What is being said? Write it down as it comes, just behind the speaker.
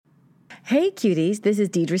Hey cuties, this is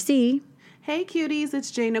Deidre C. Hey cuties,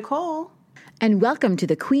 it's Nicole. And welcome to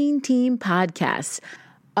the Queen Team Podcast,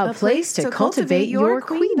 a place to cultivate your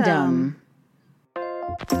queendom.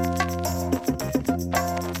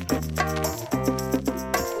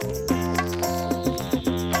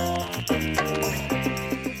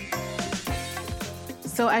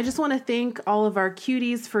 So I just want to thank all of our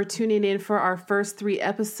cuties for tuning in for our first 3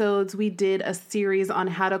 episodes. We did a series on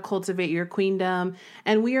how to cultivate your queendom,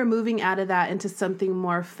 and we are moving out of that into something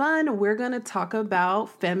more fun. We're going to talk about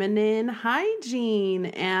feminine hygiene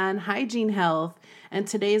and hygiene health. And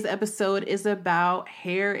today's episode is about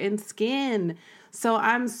hair and skin. So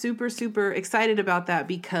I'm super, super excited about that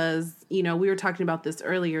because, we were talking about this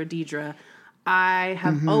earlier, Deidre. I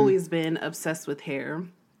have always been obsessed with hair.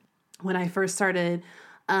 When I first started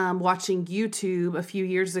watching YouTube a few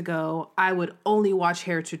years ago, I would only watch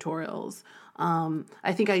hair tutorials.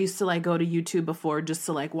 I think I used to go to YouTube before just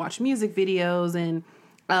to watch music videos and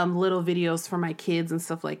little videos for my kids and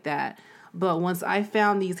stuff like that. But once I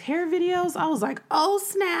found these hair videos, I was like, oh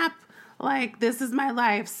snap, this is my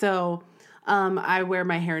life. So I wear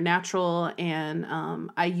my hair natural, and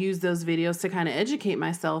I use those videos to kind of educate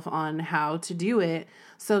myself on how to do it.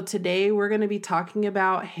 So today we're going to be talking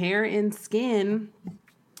about hair and skin,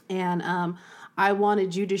 and I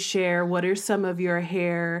wanted you to share what are some of your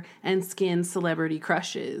hair and skin celebrity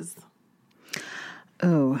crushes.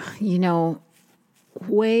 Oh,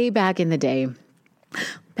 way back in the day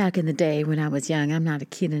when I was young, I'm not a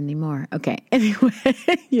kid anymore. Okay, anyway,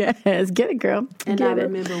 yes, get it, girl. And I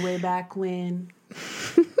remember way back when.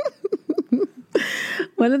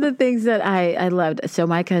 One of the things that I loved, so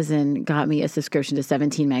my cousin got me a subscription to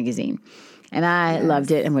 17 magazine, and I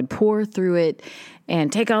loved it and would pour through it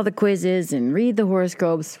and take all the quizzes and read the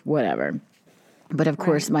horoscopes, whatever. But of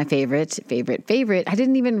course, my favorite, I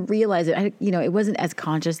didn't even realize it. It wasn't as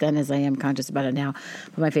conscious then as I am conscious about it now.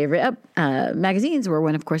 But my favorite magazines were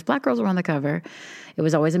when, of course, Black girls were on the cover. It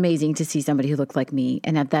was always amazing to see somebody who looked like me.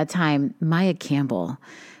 And at that time, Maya Campbell,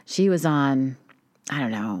 she was on, I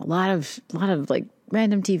don't know, a lot of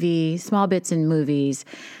random TV, small bits in movies.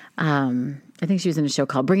 I think she was in a show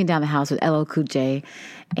called Bringing Down the House with LL Cool J.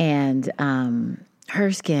 And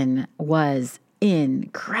her skin was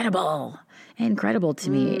incredible to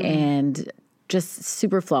me, and just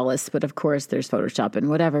super flawless. But of course there's Photoshop and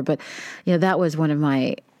whatever, but that was one of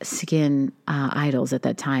my skin idols at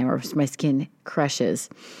that time, or my skin crushes.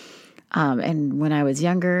 And when I was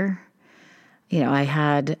younger,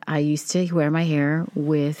 I used to wear my hair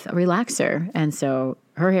with a relaxer, and so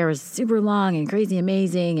her hair was super long and crazy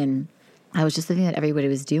amazing, and I was just the thing that everybody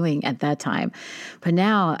was doing at that time. But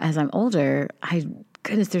now, as I'm older,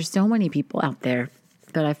 there's so many people out there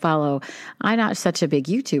that I follow. I'm not such a big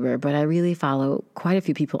YouTuber, but I really follow quite a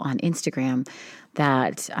few people on Instagram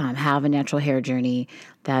that have a natural hair journey,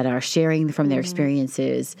 that are sharing from their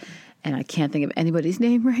experiences. And I can't think of anybody's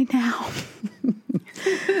name right now.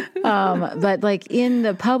 But in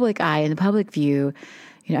the public eye, in the public view,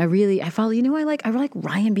 I follow, I like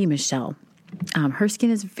Ryan B. Michelle. Her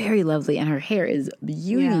skin is very lovely and her hair is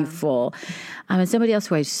beautiful. And somebody else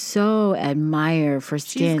who I so admire for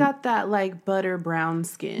skin. She's got that butter brown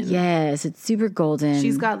skin. Yes, it's super golden.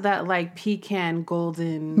 She's got that pecan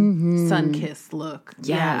golden sun-kissed look.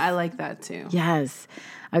 Yes. Yeah, I like that too. Yes,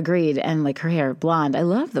 agreed. And her hair blonde. I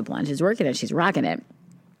love the blonde. She's working it. She's rocking it.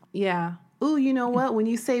 Yeah. Ooh, you know what? When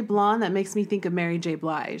you say blonde, that makes me think of Mary J.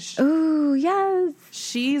 Blige. Ooh, yes.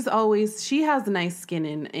 She has nice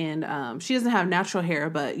skin, and she doesn't have natural hair,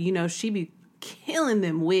 but, she be killing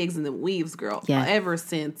them wigs and them weaves, girl. Yeah. Ever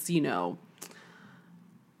since,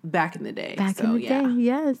 back in the day. Day,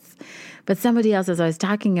 yes. But somebody else, as I was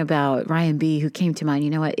talking about Ryan B., who came to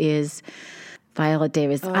mind, is Viola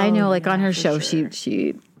Davis. I know, on her show, sure.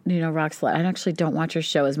 she rocks a lot. I actually don't watch her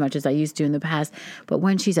show as much as I used to in the past, but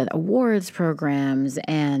when she's at awards programs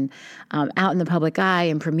and out in the public eye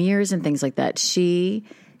and premieres and things like that, she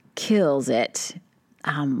kills it.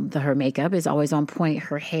 Her makeup is always on point.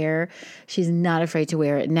 Her hair, she's not afraid to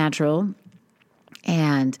wear it natural.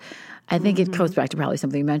 And I think it goes back to probably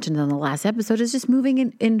something you mentioned in the last episode, is just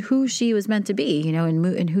moving in who she was meant to be,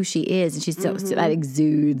 in who she is. And she's so that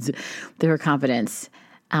exudes through her confidence.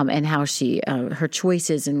 And how she, her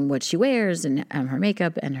choices and what she wears, and her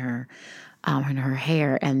makeup and her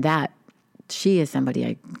hair, and that she is somebody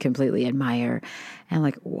I completely admire,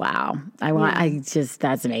 and wow,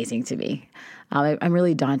 that's amazing to me. I'm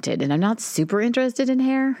really daunted, and I'm not super interested in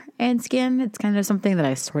hair and skin. It's kind of something that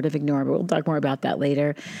I sort of ignore, but we'll talk more about that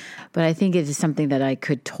later. But I think it is something that I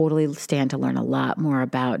could totally stand to learn a lot more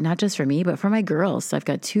about, not just for me, but for my girls. So I've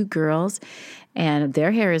got 2 girls, and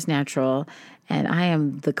their hair is natural. And I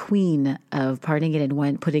am the queen of putting it in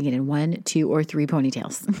 1, 2, or 3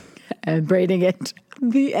 ponytails and braiding it.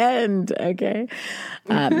 The end. Okay.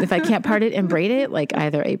 If I can't part it and braid it, like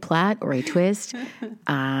either a plait or a twist,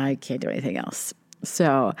 I can't do anything else.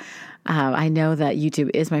 So I know that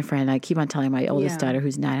YouTube is my friend. I keep on telling my oldest daughter,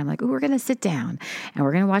 who's 9, I'm like, we're going to sit down and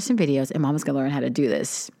we're going to watch some videos and Mama's going to learn how to do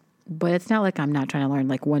this. But it's not like I'm not trying to learn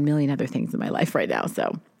like 1 million other things in my life right now.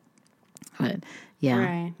 So, but yeah.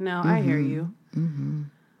 Right. No, I hear you. Mm-hmm.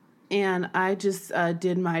 And I just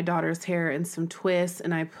did my daughter's hair in some twists,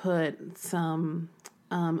 and I put some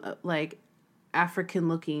like African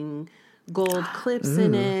looking gold clips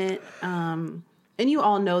in it. And you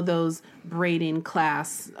all know those braiding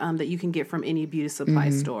class that you can get from any beauty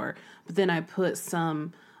supply store. But then I put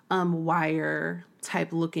some wire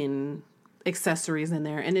type looking accessories in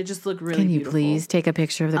there, and it just looked really beautiful. Can you please take a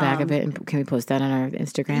picture of the back of it, and can we post that on our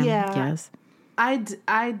Instagram? Yeah. Yes.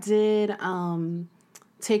 I did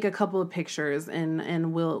take a couple of pictures,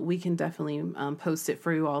 and we can definitely post it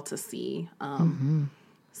for you all to see.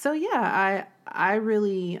 So yeah, I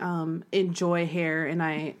really enjoy hair, and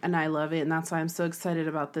I love it, and that's why I'm so excited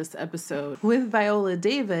about this episode with Viola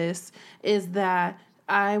Davis. Is that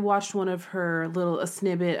I watched one of her a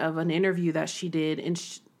snippet of an interview that she did, and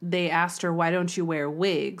they asked her, why don't you wear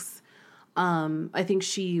wigs? I think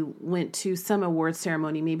she went to some award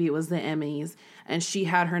ceremony, maybe it was the Emmys, and she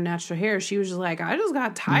had her natural hair. She was just like, I just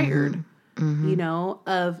got tired,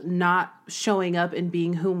 of not showing up and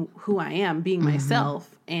being who I am, being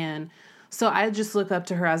myself. And so I just look up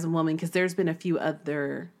to her as a woman, because there's been a few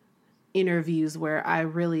other interviews where I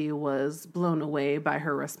really was blown away by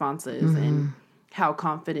her responses and how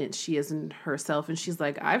confident she is in herself. And she's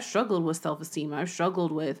like, I've struggled with self-esteem. I've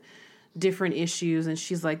struggled with different issues. And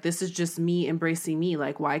she's like, this is just me embracing me.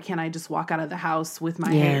 Like, why can't I just walk out of the house with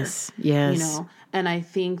my hair? Yes. And I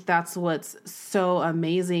think that's what's so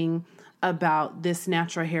amazing about this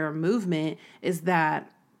natural hair movement, is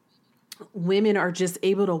that women are just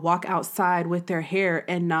able to walk outside with their hair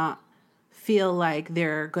and not feel like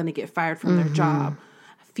they're going to get fired from their job,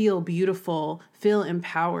 feel beautiful, feel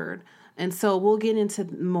empowered. And so we'll get into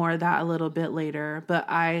more of that a little bit later, but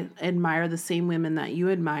I admire the same women that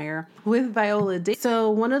you admire with Viola Davis.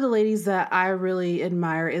 So one of the ladies that I really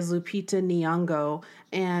admire is Lupita Nyong'o,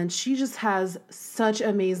 and she just has such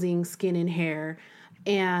amazing skin and hair.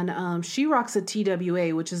 And she rocks a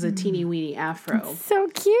TWA, which is a teeny weeny afro. So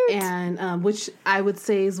cute. And which I would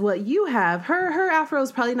say is what you have. Her afro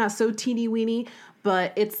is probably not so teeny weeny,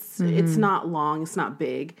 but it's not long, it's not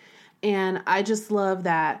big. And I just love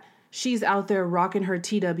that she's out there rocking her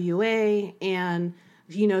TWA, and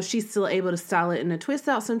she's still able to style it in a twist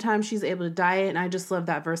out. Sometimes she's able to dye it, and I just love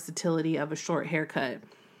that versatility of a short haircut.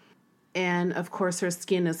 And of course, her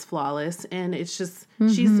skin is flawless, and it's just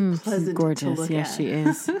she's pleasant to look at. Yes, she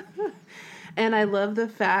is. And I love the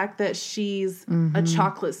fact that she's a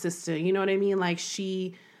chocolate sister. You know what I mean? Like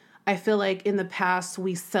I feel like in the past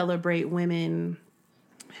we celebrate women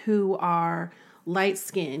who are light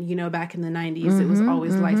skin. Back in the 90s, it was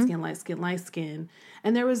always light skin, light skin, light skin.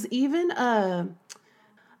 And there was even a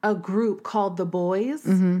group called The Boys.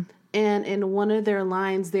 And in one of their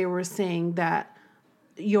lines, they were saying that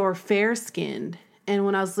you're fair skinned. And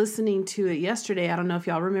when I was listening to it yesterday, I don't know if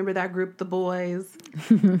y'all remember that group, The Boys,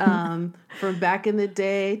 from back in the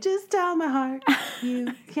day. Just dial my heart.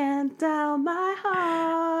 You can't dial my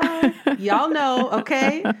heart. Y'all know,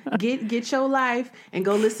 okay? Get your life and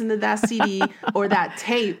go listen to that CD or that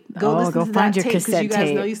tape. Go listen to find that your tape, because you guys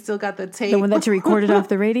tape. know you still got the tape. The one that you recorded off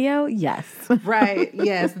the radio? Yes. Right.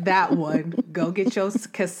 Yes, that one. Go get your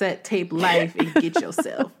cassette tape life and get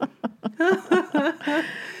yourself.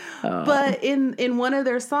 But in one of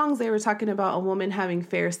their songs, they were talking about a woman having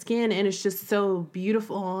fair skin, and it's just so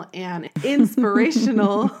beautiful and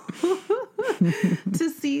inspirational to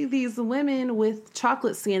see these women with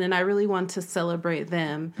chocolate skin, and I really want to celebrate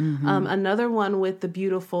them. Another one with the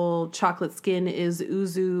beautiful chocolate skin is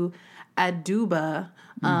Uzu Aduba,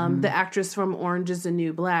 the actress from Orange is the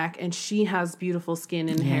New Black, and she has beautiful skin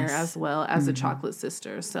and hair as well as a chocolate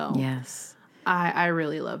sister. So yes. I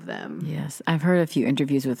really love them. Yes. I've heard a few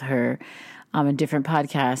interviews with her in different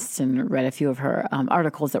podcasts and read a few of her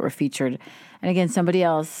articles that were featured. And again, somebody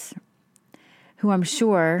else who I'm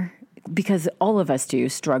sure, because all of us do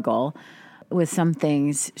struggle with some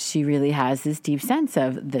things, she really has this deep sense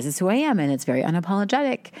of this is who I am, and it's very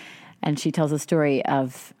unapologetic. And she tells a story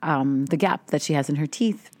of the gap that she has in her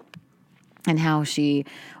teeth and how she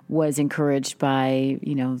was encouraged by,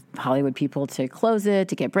 Hollywood people to close it,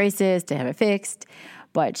 to get braces, to have it fixed.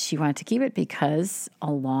 but she wanted to keep it because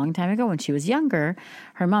a long time ago when she was younger,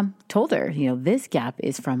 her mom told her, this gap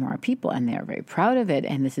is from our people and they're very proud of it.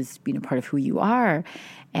 And this is, part of who you are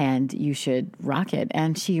and you should rock it.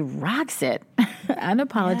 And she rocks it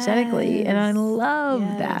unapologetically. Yes. And I love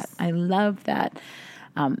that. I love that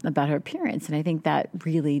about her appearance. And I think that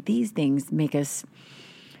really these things make us,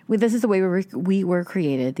 this is the way we were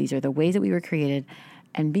created. These are the ways that we were created.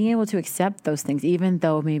 And being able to accept those things, even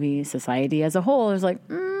though maybe society as a whole is like,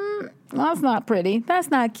 that's not pretty.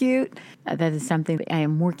 That's not cute. That is something that I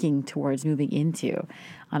am working towards moving into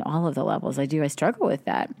on all of the levels. I struggle with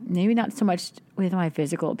that. Maybe not so much with my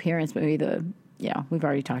physical appearance, but maybe we've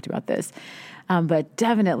already talked about this. But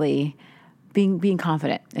definitely being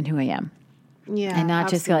confident in who I am. Yeah. And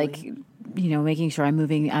not absolutely. just like, making sure I'm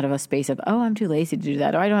moving out of a space of, I'm too lazy to do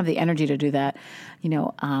that, or I don't have the energy to do that.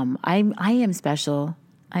 I am special.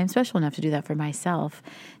 I am special enough to do that for myself,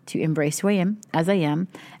 to embrace who I am as I am,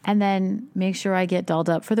 and then make sure I get dolled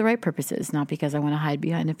up for the right purposes, not because I want to hide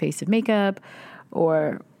behind a face of makeup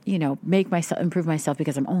or, improve myself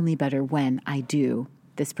because I'm only better when I do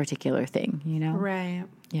this particular thing, Right.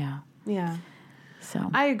 Yeah. Yeah. So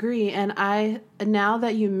I agree. And now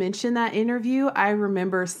that you mentioned that interview, I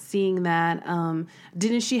remember seeing that,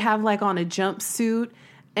 didn't she have like on a jumpsuit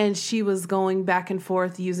and she was going back and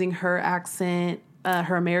forth using her accent,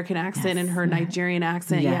 her American accent and her Nigerian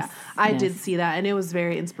accent. Yes. Yeah, I did see that. And it was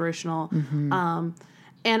very inspirational. Mm-hmm.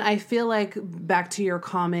 And I feel like back to your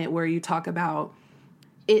comment where you talk about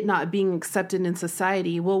it not being accepted in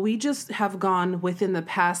society. Well, we just have gone within the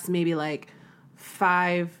past maybe like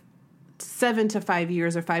 7 to 5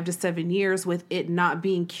 years or 5 to 7 years with it not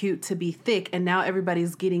being cute to be thick. And now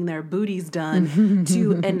everybody's getting their booties done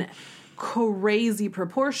to an crazy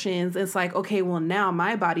proportions. It's like, okay, well now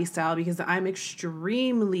my body style, because I'm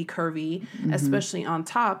extremely curvy, especially on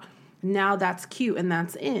top, now that's cute and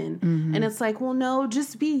that's in. And it's like, well, no,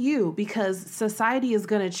 just be you, because society is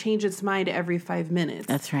going to change its mind every 5 minutes.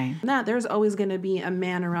 That's right. Now there's always going to be a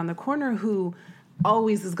man around the corner who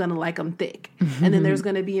always is going to like them thick. And then there's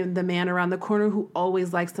going to be the man around the corner who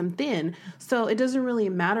always likes them thin. So it doesn't really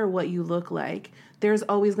matter what you look like. There's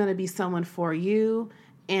always going to be someone for you,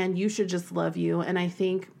 and you should just love you. And I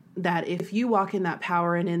think that if you walk in that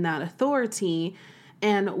power and in that authority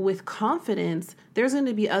and with confidence, there's going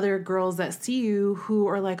to be other girls that see you who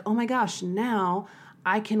are like, oh my gosh, now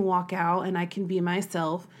I can walk out and I can be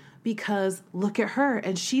myself, because look at her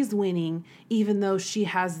and she's winning, even though she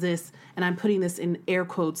has this, and I'm putting this in air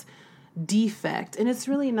quotes, defect. And it's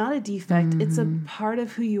really not a defect. It's a part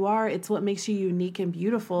of who you are. It's what makes you unique and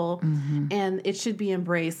beautiful, and it should be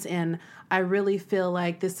embraced. And I really feel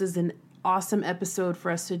like this is an awesome episode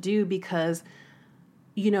for us to do, because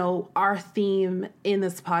our theme in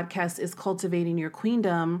this podcast is cultivating your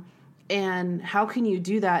queendom. And how can you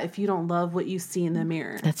do that if you don't love what you see in the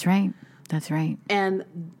mirror? That's right. That's right. And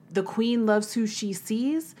the queen loves who she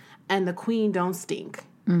sees, and the queen don't stink.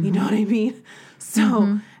 You know what I mean?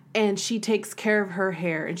 So, and she takes care of her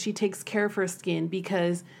hair and she takes care of her skin,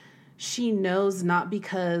 because she knows, not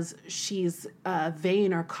because she's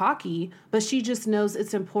vain or cocky, but she just knows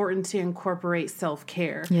it's important to incorporate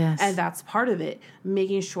self-care. Yes. And that's part of it,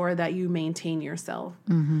 making sure that you maintain yourself.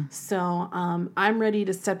 So I'm ready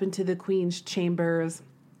to step into the queen's chambers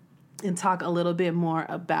and talk a little bit more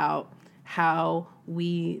about how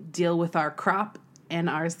we deal with our crop and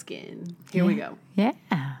our skin. Here we go. Yeah.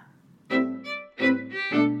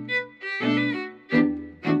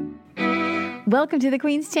 Welcome to the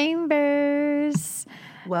Queen's Chambers.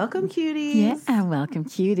 Welcome, cuties. Yeah, welcome,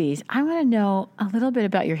 cuties. I want to know a little bit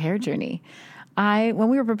about your hair journey. When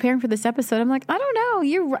we were preparing for this episode, I'm like, I don't know.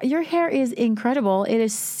 Your hair is incredible. It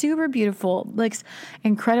is super beautiful, looks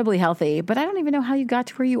incredibly healthy, but I don't even know how you got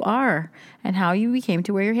to where you are and how you became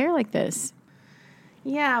to wear your hair like this.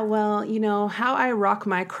 Yeah, well, how I rock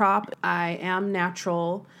my crop, I am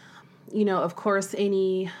natural. Of course,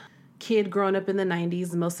 any kid growing up in the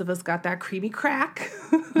 90s, most of us got that creamy crack.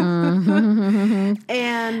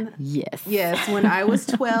 And yes, when I was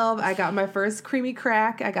 12, I got my first creamy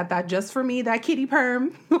crack. I got that just for me, that kitty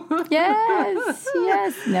perm. Yes.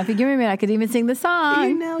 Now, if you give me a minute, I could even sing the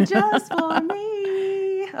song. Just for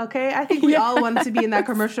me. Okay, I think we all wanted to be in that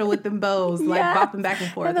commercial with them bows, like bopping back and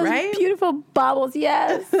forth, and those right? Beautiful bobbles,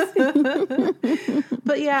 yes.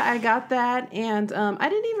 But yeah, I got that, and I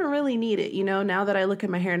didn't even really need it. Now that I look at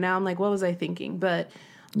my hair now, I'm like, what was I thinking? But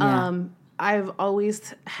I've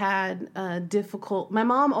always had my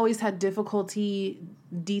mom always had difficulty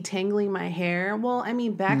detangling my hair. Well, I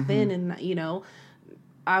mean, back then, and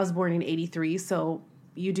I was born in 83, so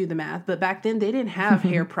you do the math. But back then, they didn't have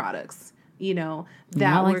hair products.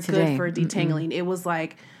 that like were today. good for detangling. It was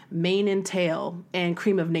like mane and tail and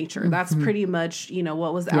cream of nature. That's pretty much,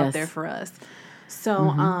 what was out there for us.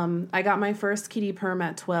 So I got my first kitty perm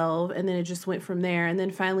at 12, and then it just went from there. And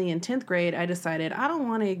then finally in 10th grade, I decided I don't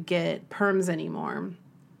want to get perms anymore.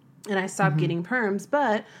 And I stopped getting perms,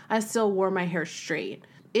 but I still wore my hair straight.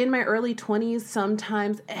 In my early 20s,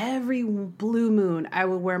 sometimes every blue moon, I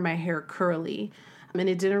would wear my hair curly. And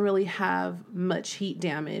it didn't really have much heat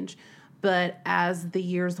damage. But as the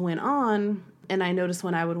years went on, and I noticed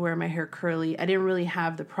when I would wear my hair curly, I didn't really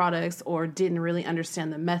have the products or didn't really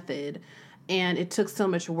understand the method. And it took so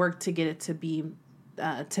much work to get it to be,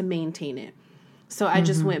 to maintain it. So I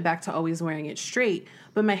just went back to always wearing it straight.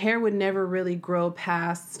 But my hair would never really grow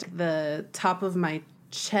past the top of my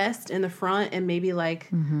chest in the front and maybe like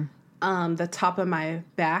the top of my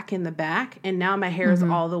back in the back. And now my hair is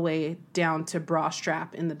all the way down to bra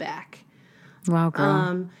strap in the back. Wow,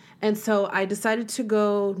 girl. And so I decided to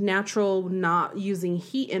go natural, not using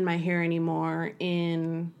heat in my hair anymore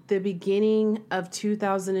in the beginning of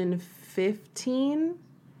 2015.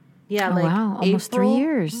 Yeah, Wow, almost 3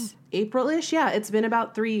 years. April-ish. Yeah, it's been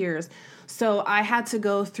about 3 years. So I had to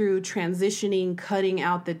go through transitioning, cutting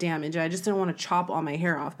out the damage. I just didn't want to chop all my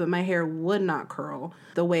hair off, but my hair would not curl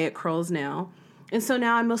the way it curls now. And so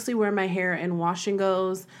now I mostly wear my hair in wash and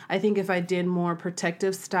goes. I think if I did more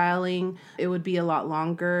protective styling, it would be a lot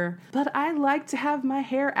longer. But I like to have my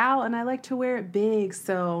hair out and I like to wear it big.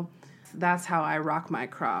 So that's how I rock my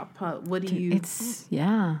crop. What do you...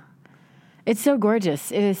 It's so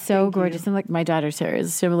gorgeous. It is so gorgeous. And like my daughter's hair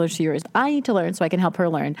is similar to yours. I need to learn so I can help her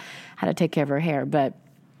learn how to take care of her hair. But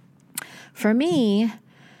for me,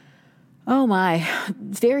 oh my,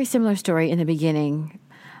 very similar story in the beginning.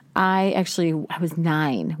 I was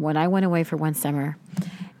 9 when I went away for one summer.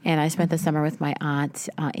 And I spent the summer with my aunt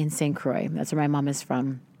in St. Croix. That's where my mom is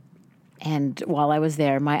from. And while I was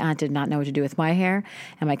there, my aunt did not know what to do with my hair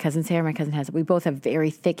and my cousin's hair. We both have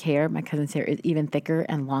very thick hair. My cousin's hair is even thicker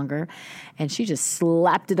and longer. And she just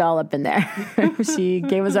slapped it all up in there. She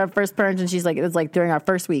gave us our first perms, and she's like, it was like during our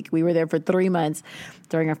first week. We were there for 3 months.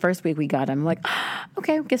 During our first week, we got them. I'm like,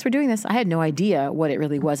 okay, guess we're doing this. I had no idea what it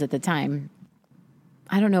really was at the time.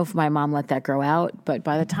 I don't know if my mom let that grow out, but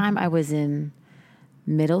by the time I was in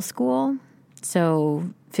middle school,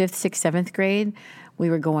 so 5th, 6th, 7th grade, we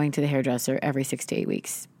were going to the hairdresser every 6 to 8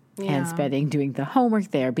 weeks and doing the homework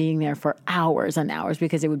there, being there for hours and hours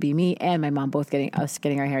because it would be me and my mom both getting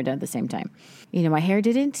our hair done at the same time. My hair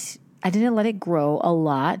I didn't let it grow a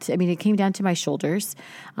lot. I mean, it came down to my shoulders,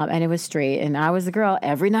 and it was straight. And I was the girl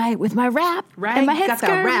every night with my wrap and my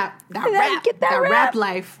headscarf. That wrap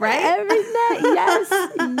life, right? Every night, yes,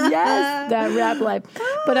 that wrap life.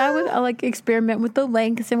 But I would like experiment with the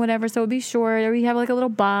lengths and whatever, so it would be short. Or we have like a little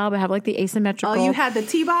bob. I have like the asymmetrical. Oh, you had the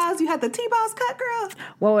T-boss? You had the T-boss cut, girl?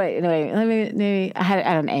 Well, wait. Let me. I had it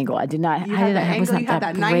at an angle. I did not. You had that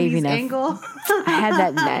 90s angle. I had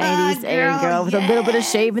that 90s angle with a little bit of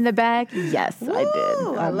shave in the back. Yes, I did.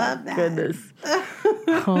 Oh, I love that. Goodness.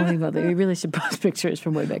 Holy mother. We really should post pictures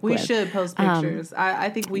from way back when. We should post pictures. I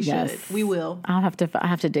think we should. We will. I have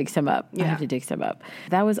to dig some up. Yeah. I have to dig some up.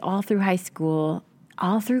 That was all through high school,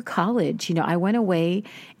 all through college. I went away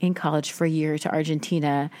in college for a year to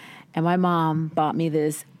Argentina, and my mom bought me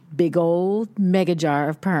this big old mega jar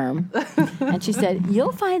of perm. And she said,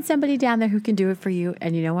 you'll find somebody down there who can do it for you.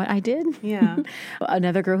 And you know what I did? Yeah.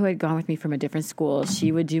 Another girl who had gone with me from a different school,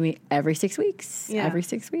 she would do me every 6 weeks. Yeah. Every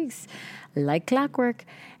 6 weeks. Like clockwork.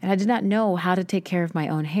 And I did not know how to take care of my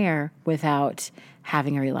own hair without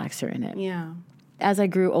having a relaxer in it. Yeah. As I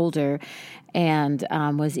grew older and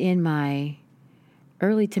was in my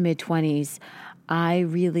early to mid-20s, I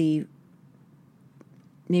really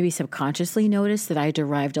maybe subconsciously noticed that I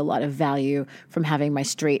derived a lot of value from having my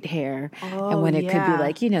straight hair. And when it could be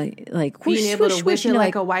like, like whoosh, being able whoosh, to wish whoosh, it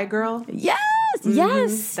like a white girl. Yes,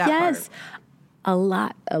 yes. Part. A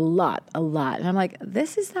lot. And I'm like,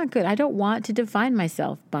 this is not good. I don't want to define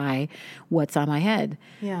myself by what's on my head.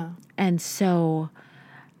 Yeah. And so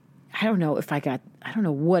I don't know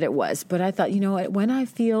what it was, but I thought, when I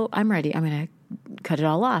feel I'm ready, I'm going to cut it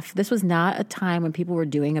all off. This was not a time when people were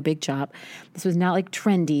doing a big chop. This was not like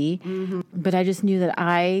trendy, but I just knew that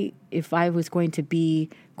if I was going to be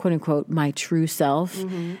quote unquote my true self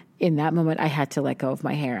in that moment, I had to let go of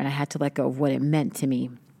my hair and I had to let go of what it meant to me.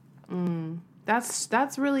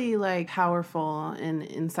 That's really like powerful and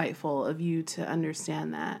insightful of you to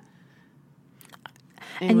understand that.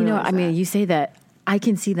 And you say that I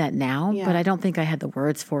can see that now, Yeah. but I don't think I had the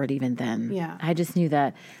words for it even then. Yeah. I just knew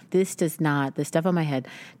that the stuff on my head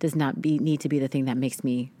does not need to be the thing that makes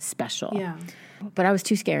me special. Yeah. But I was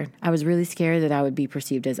too scared. I was really scared that I would be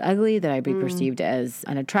perceived as ugly, that I'd be perceived as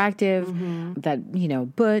unattractive,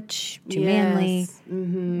 that, butch, too manly,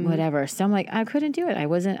 whatever. So I'm like, I couldn't do it. I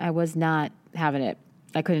was not having it.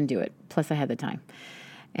 I couldn't do it. Plus I had the time.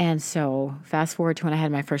 And so fast forward to when I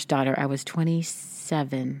had my first daughter, I was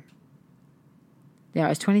 27. Yeah, I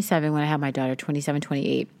was 27 when I had my daughter, 27,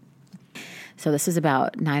 28. So this is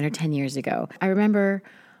about 9 or 10 years ago. I remember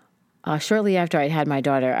shortly after I'd had my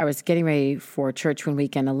daughter, I was getting ready for church one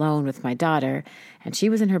weekend alone with my daughter, and she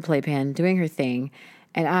was in her playpen doing her thing,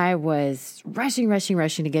 and I was rushing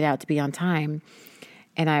to get out to be on time,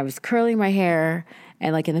 and I was curling my hair,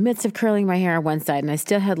 and like in the midst of curling my hair on one side, and I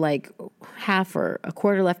still had like half or a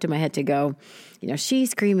quarter left in my head to go, she's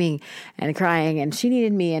screaming and crying, and she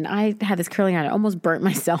needed me, and I had this curling iron. I almost burnt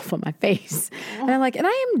myself on my face, and I'm like, and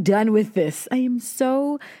I am done with this. I am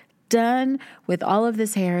so done with all of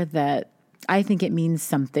this hair that I think it means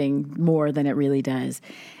something more than it really does.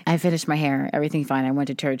 I finished my hair, everything fine. I went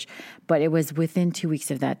to church, but it was within 2 weeks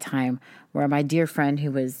of that time where my dear friend who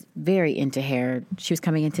was very into hair, she was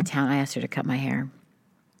coming into town. I asked her to cut my hair.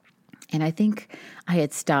 And I think I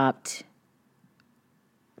had stopped,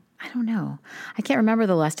 I don't know. I can't remember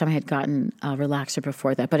the last time I had gotten a relaxer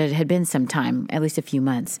before that, but it had been some time, at least a few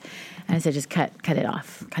months. And I said, just cut it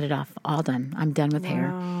off, all done. I'm done with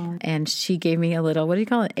hair. And she gave me a little, what do you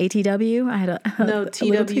call it? ATW? I had no,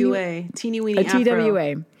 TWA, teeny weeny afro.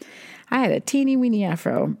 TWA. I had a teeny weeny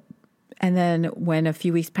afro. And then when a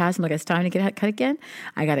few weeks passed, I'm like, it's time to get it cut again.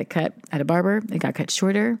 I got it cut at a barber. It got cut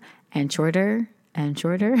shorter and shorter and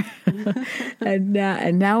shorter. and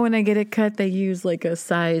now when I get it cut, they use like a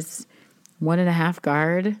size 1.5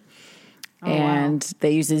 guard. And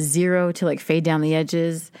they use a 0 to like fade down the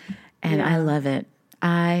edges. And I love it.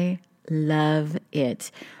 I love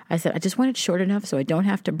it. I said, I just want it short enough so I don't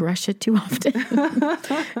have to brush it too often.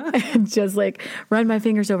 And just like run my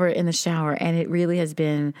fingers over it in the shower. And it really has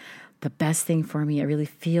been the best thing for me. It really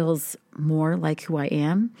feels more like who I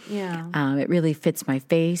am. Yeah. It really fits my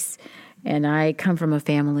face. And I come from a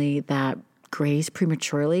family that grays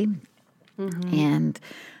prematurely. And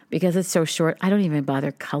because it's so short, I don't even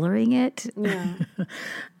bother coloring it. Yeah.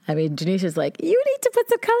 I mean, Janisha's like, you need to put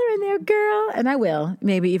some color in there, girl. And I will,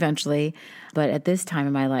 maybe eventually. But at this time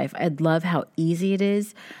in my life, I love how easy it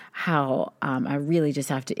is, how I really just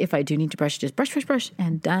have to, if I do need to brush, just brush,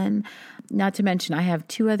 and done. Not to mention, I have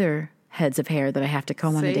 2 other heads of hair that I have to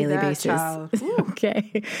comb on a daily basis.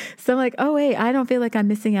 Okay. So I'm like, oh, wait, I don't feel like I'm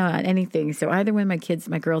missing out on anything. So either when my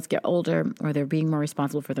girls get older or they're being more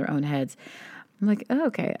responsible for their own heads, I'm like, oh,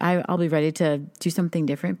 okay, I'll be ready to do something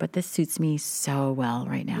different, but this suits me so well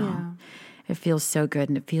right now. Yeah. It feels so good,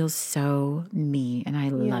 and it feels so me, and I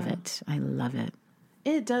love it. I love it.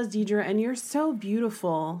 It does, Deidre, and you're so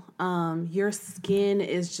beautiful. Your skin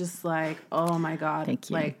is just like, oh my God. Thank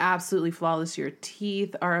you. Like absolutely flawless. Your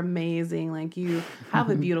teeth are amazing. Like you have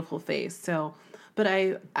a beautiful face. So, but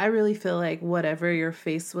I really feel like whatever your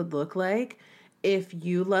face would look like, if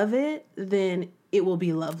you love it, then it will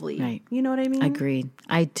be lovely. Right. You know what I mean? Agreed.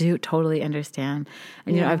 I do totally understand.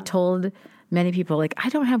 And, I've told many people, like, I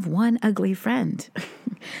don't have one ugly friend.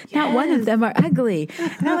 Not one of them are ugly.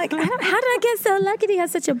 And I'm like, how did I get so lucky to have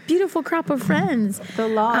such a beautiful crop of friends? The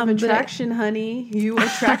law of attraction, honey. You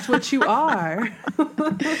attract what you are.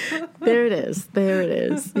 There it is.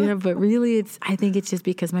 Yeah, but really, I think it's just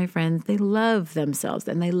because my friends, they love themselves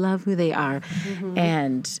and they love who they are.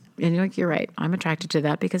 And you're right. I'm attracted to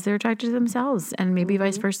that because they're attracted to themselves, and maybe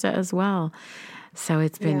vice versa as well. So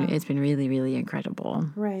it's been really, really incredible.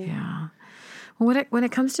 Right. Yeah. Well, when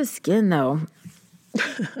it comes to skin, though,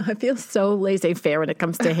 I feel so laissez-faire when it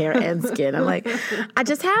comes to hair and skin. I'm like, I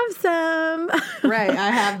just have some. Right. I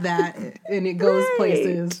have that, and it goes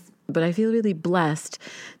places. But I feel really blessed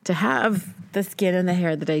to have the skin and the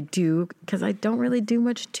hair that I do, because I don't really do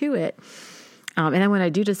much to it. And then when I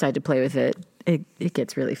do decide to play with it, it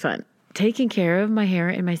gets really fun. Taking care of my hair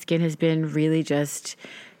and my skin has been really just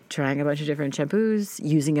trying a bunch of different shampoos,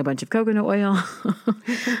 using a bunch of coconut oil,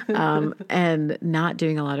 and not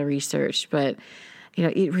doing a lot of research. But,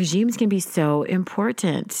 regimes can be so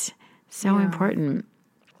important. So important.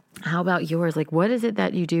 How about yours? Like, what is it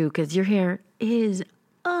that you do? Because your hair is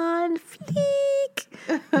on fleek.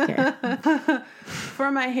 Okay.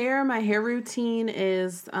 For my hair routine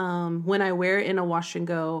is when I wear it in a wash and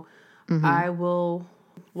go, I will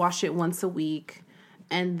wash it once a week.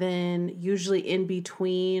 And then usually in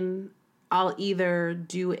between, I'll either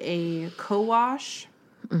do a co-wash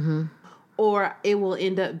or it will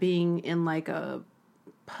end up being in like a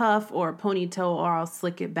puff or a ponytail, or I'll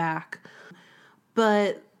slick it back.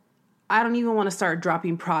 But I don't even want to start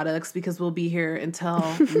dropping products because we'll be here until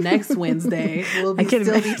next Wednesday. We'll be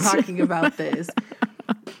talking about this.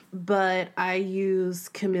 But I use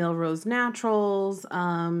Camille Rose Naturals.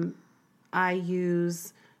 I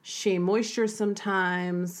use Shea Moisture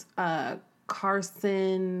sometimes.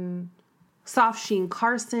 Soft Sheen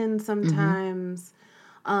Carson sometimes.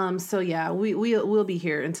 So yeah, we'll be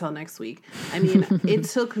here until next week. I mean, it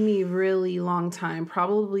took me really long time,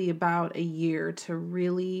 probably about a year, to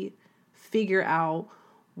really figure out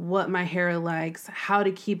what my hair likes, how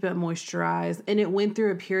to keep it moisturized. And it went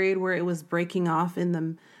through a period where it was breaking off in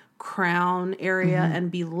the crown area and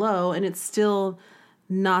below, and it's still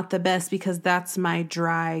not the best because that's my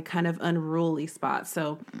dry, kind of unruly spot.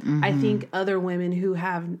 So I think other women who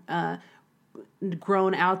have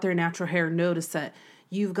grown out their natural hair notice that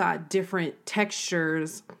you've got different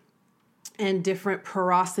textures and different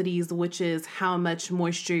porosities, which is how much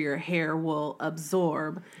moisture your hair will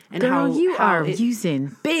absorb. And Girl, you are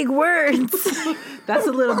using big words. That's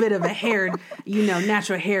a little bit of a hair,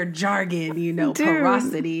 natural hair jargon, Dude.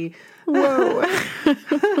 Porosity. Whoa.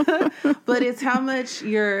 But it's how much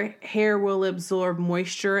your hair will absorb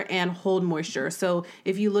moisture and hold moisture. So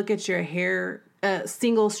if you look at your hair,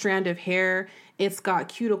 single strand of hair, it's got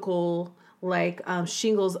cuticle like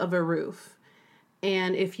shingles of a roof.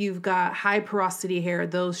 And if you've got high porosity hair,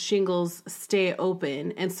 those shingles stay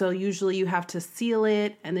open. And so usually you have to seal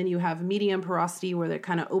it. And then you have medium porosity where they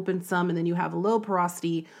kind of open some. And then you have low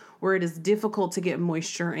porosity where it is difficult to get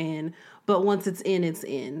moisture in. But once it's in, it's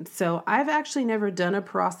in. So I've actually never done a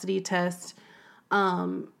porosity test.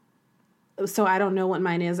 So I don't know what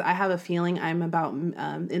mine is. I have a feeling I'm about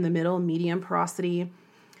in the middle, medium porosity.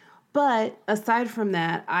 But aside from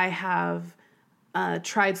that, I have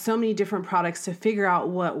tried so many different products to figure out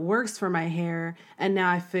what works for my hair. And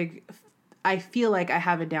now I feel like I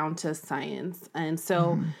have it down to science. And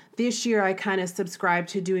so this year I kind of subscribed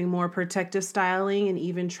to doing more protective styling and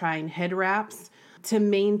even trying head wraps to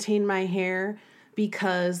maintain my hair,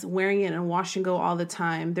 because wearing it in wash and go all the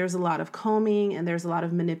time, there's a lot of combing and there's a lot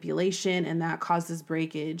of manipulation, and that causes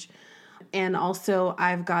breakage. And also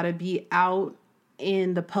I've got to be out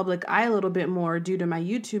in the public eye a little bit more due to my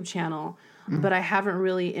YouTube channel. But I haven't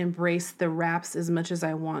really embraced the wraps as much as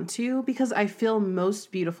I want to, because I feel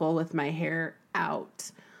most beautiful with my hair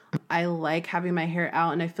out. I like having my hair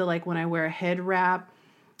out, and I feel like when I wear a head wrap,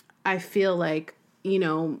 I feel like,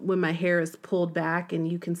 when my hair is pulled back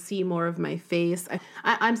and you can see more of my face.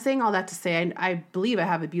 I'm saying all that to say I believe I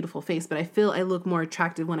have a beautiful face, but I feel I look more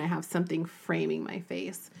attractive when I have something framing my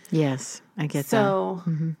face. Yes, I get that. So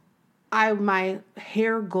my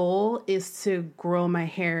hair goal is to grow my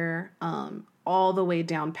hair all the way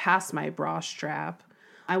down past my bra strap.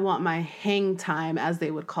 I want my hang time, as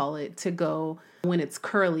they would call it, to go, when it's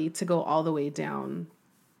curly, to go all the way down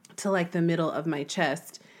to like the middle of my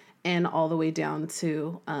chest and all the way down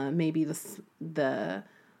to maybe the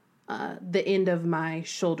end of my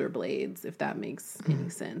shoulder blades, if that makes any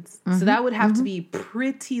sense. So that would have to be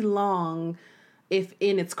pretty long if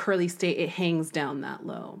in its curly state it hangs down that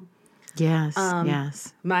low. Yes,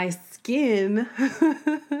 yes. My skin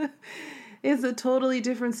is a totally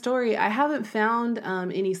different story. I haven't found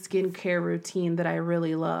any skincare routine that I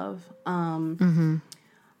really love.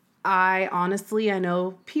 I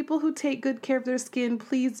know people who take good care of their skin.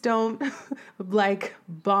 Please don't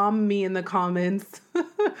bomb me in the comments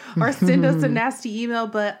or send us a nasty email.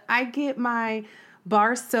 But I get my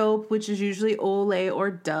bar soap, which is usually Olay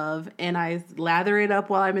or Dove, and I lather it up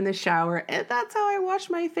while I'm in the shower, and that's how I wash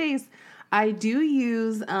my face. I do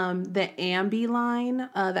use the Ambi line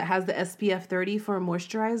that has the SPF 30 for a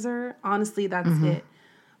moisturizer. Honestly, that's it.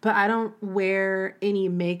 But I don't wear any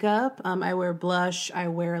makeup. I wear blush, I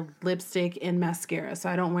wear lipstick, and mascara. So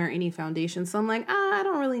I don't wear any foundation. So I'm like, I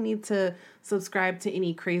don't really need to subscribe to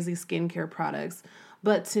any crazy skincare products.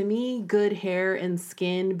 But to me, good hair and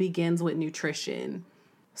skin begins with nutrition.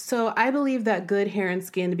 So I believe that good hair and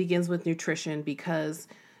skin begins with nutrition, because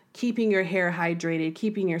keeping your hair hydrated,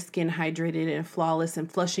 keeping your skin hydrated and flawless,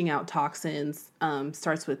 and flushing out toxins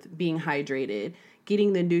starts with being hydrated,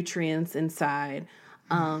 getting the nutrients inside,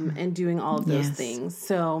 and doing all of those things.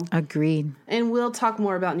 So agreed. And we'll talk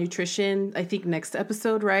more about nutrition, I think, next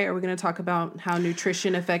episode, right? Are we going to talk about how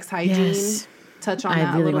nutrition affects hygiene? Yes. Touch on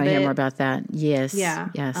that a little bit. I really want to hear more about that. Yes. Yeah.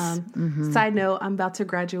 Yes. Side note, I'm about to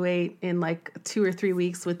graduate in like 2 or 3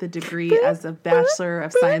 weeks with a degree as a Bachelor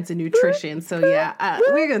of Science in Nutrition. So yeah,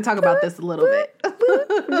 we're going to talk about this a little bit.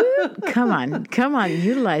 Come on.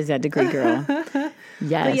 Utilize that degree, girl.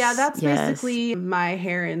 Yes. But yeah, that's basically my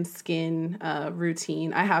hair and skin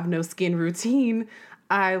routine. I have no skin routine.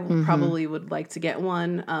 I probably would like to get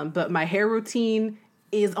one. But my hair routine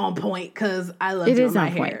is on point because I love doing my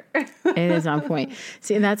hair. It is on point.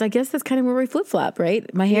 See, and I guess that's kind of where we flip flop,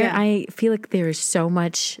 right? My hair, I feel like there is so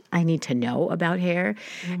much I need to know about hair.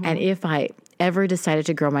 And if I ever decided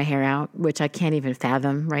to grow my hair out, which I can't even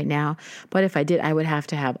fathom right now, but if I did, I would have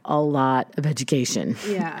to have a lot of education.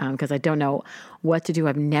 Yeah. Because I don't know what to do.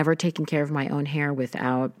 I've never taken care of my own hair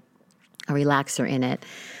without a relaxer in it.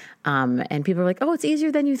 And people are like, oh, it's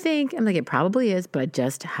easier than you think. I'm like, it probably is, but I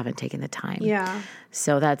just haven't taken the time. Yeah.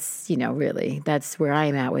 So that's, really, that's where I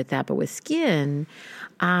am at with that. But with skin,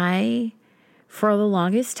 for the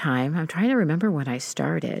longest time, I'm trying to remember when I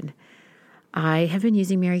started, I have been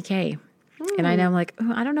using Mary Kay. And I know I'm like,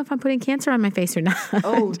 oh, I don't know if I'm putting cancer on my face or not.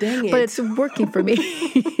 Oh, dang it. But it's working for me.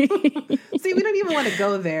 See, we don't even want to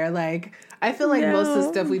go there. Like, I feel like most of the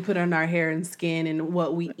stuff we put on our hair and skin and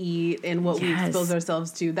what we eat and what we expose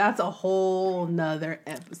ourselves to, that's a whole nother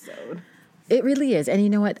episode. It really is. And you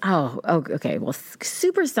know what? Oh, okay. Well,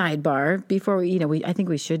 super sidebar before I think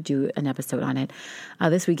we should do an episode on it.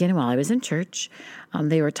 This weekend while I was in church,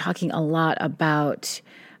 they were talking a lot about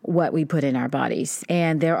what we put in our bodies.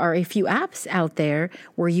 And there are a few apps out there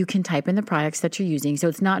where you can type in the products that you're using. So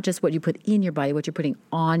it's not just what you put in your body, what you're putting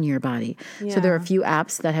on your body. Yeah. So there are a few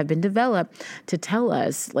apps that have been developed to tell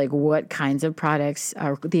us like what kinds of products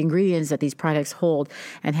are the ingredients that these products hold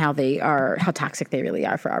and how toxic they really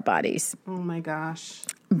are for our bodies. Oh my gosh.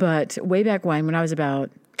 But way back when I was about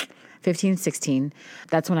 15, 16,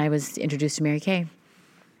 that's when I was introduced to Mary Kay.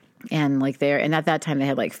 And at that time they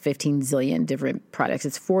had like 15 zillion different products.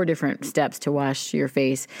 It's 4 different steps to wash your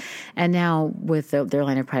face. And now with their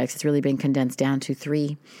line of products, it's really been condensed down to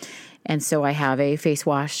 3. And so I have a face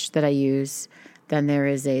wash that I use. Then there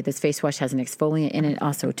is this face wash has an exfoliant in it,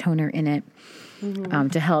 also a toner in it,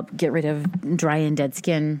 to help get rid of dry and dead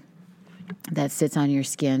skin that sits on your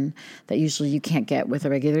skin that usually you can't get with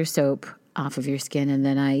a regular soap off of your skin. And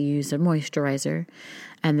then I use a moisturizer.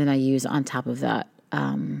 And then I use on top of that,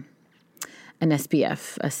 an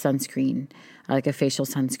SPF, a sunscreen, like a facial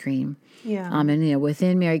sunscreen. Yeah. And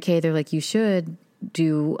within Mary Kay, they're like, you should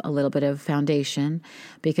do a little bit of foundation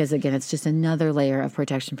because again, it's just another layer of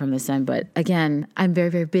protection from the sun. But again, I'm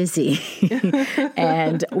very, very busy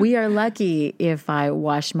and we are lucky if I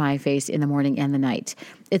wash my face in the morning and the night.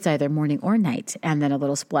 It's either morning or night and then a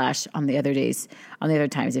little splash on the other days, on the other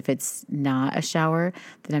times. If it's not a shower,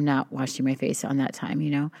 then I'm not washing my face on that time,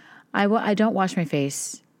 I don't wash my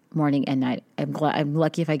face morning and night. I'm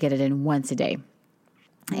lucky if I get it in once a day.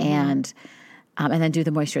 And then do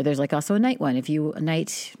the moisture. There's also a night one, a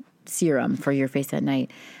night serum for your face at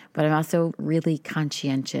night. But I'm also really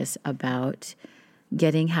conscientious about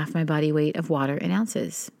getting half my body weight of water in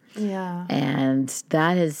ounces. Yeah. And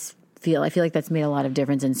that I feel like that's made a lot of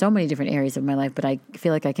difference in so many different areas of my life, but I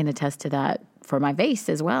feel like I can attest to that for my face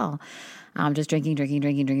as well. Just drinking.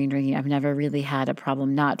 I've never really had a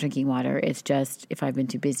problem not drinking water. It's just if I've been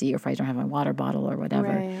too busy or if I don't have my water bottle or whatever.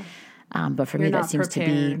 Right. But for me, that seems to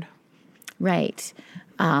be right.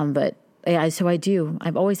 But yeah, so I do.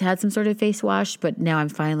 I've always had some sort of face wash, but now I'm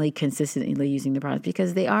finally consistently using the product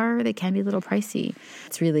because they can be a little pricey.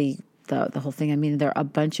 It's really the whole thing. I mean, there are a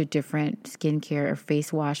bunch of different skincare or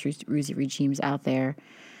face wash regimes out there.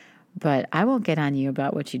 But I won't get on you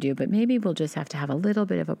about what you do, but maybe we'll just have to have a little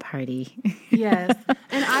bit of a party. Yes.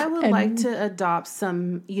 And I would like to adopt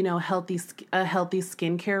some, healthy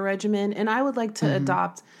skincare regimen. And I would like to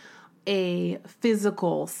adopt a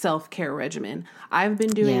physical self-care regimen. I've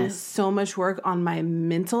been doing so much work on my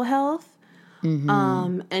mental health.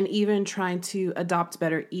 And even trying to adopt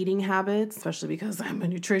better eating habits, especially because I'm a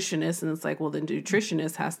nutritionist and it's like, well, the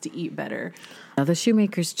nutritionist has to eat better. Now, the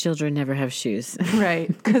shoemaker's children never have shoes. Right.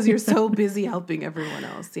 Because you're so busy helping everyone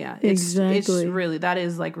else. Yeah. Exactly. It's really, that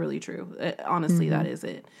is really true. Honestly, that is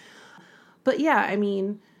it. But yeah, I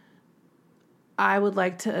mean, I would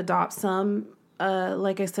like to adopt some,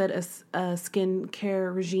 like I said, a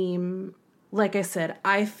skincare regime. Like I said,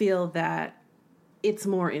 I feel that it's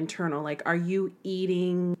more internal. Like, are you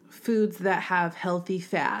eating foods that have healthy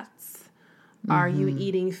fats? Are you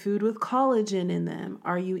eating food with collagen in them?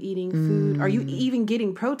 Are you eating food? Are you even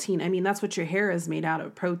getting protein? I mean, that's what your hair is made out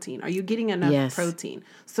of, protein. Are you getting enough protein?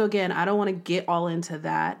 So again, I don't want to get all into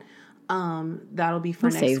that. That'll be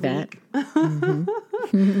for next week.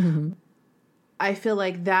 That. I feel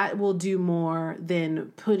like that will do more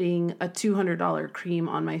than putting a $200 cream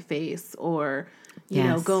on my face or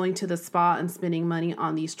going to the spa and spending money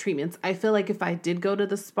on these treatments. I feel like if I did go to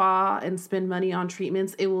the spa and spend money on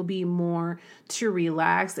treatments, it will be more to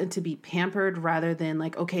relax and to be pampered rather than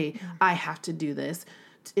like, okay, I have to do this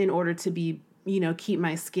in order to be keep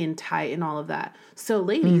my skin tight and all of that. So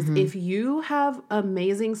ladies, if you have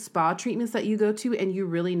amazing spa treatments that you go to and you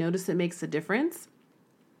really notice it makes a difference,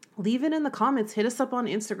 leave it in the comments. Hit us up on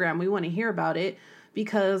Instagram. We want to hear about it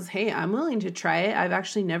because, hey, I'm willing to try it. I've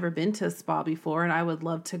actually never been to a spa before, and I would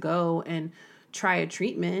love to go and try a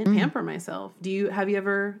treatment, pamper myself. Have you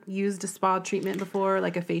ever used a spa treatment before,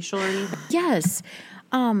 like a facial or anything? Yes.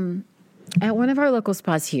 At one of our local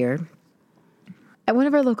spas here, there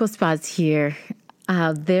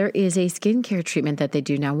is a skincare treatment that they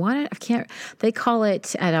do now. They call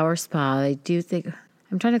it at our spa.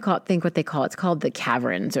 I'm trying to think what they call it. It's called the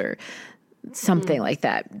Caverns or something like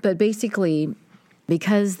that. But basically,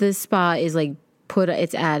 because this spa is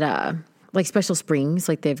it's at like special springs,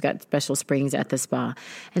 like they've got special springs at the spa.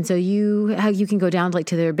 And so you can go down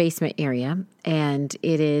to their basement area, and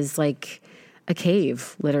it is like a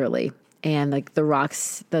cave, literally. And the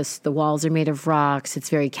rocks, the walls are made of rocks. It's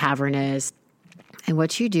very cavernous. And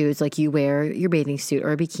what you do is you wear your bathing suit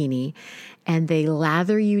or a bikini, and they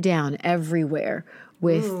lather you down everywhere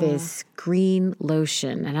with this green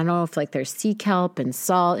lotion. And I don't know if there's sea kelp and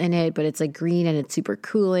salt in it, but it's green and it's super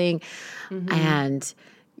cooling. And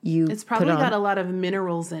it's probably got a lot of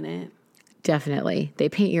minerals in it. Definitely. They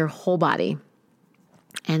paint your whole body.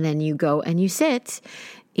 And then you go and you sit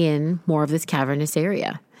in more of this cavernous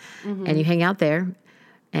area. And you hang out there,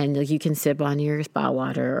 and you can sip on your spa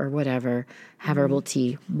water or whatever, have herbal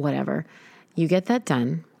tea, whatever. You get that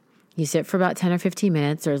done. You sit for about 10 or 15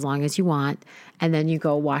 minutes or as long as you want, and then you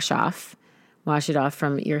go wash it off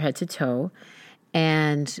from your head to toe.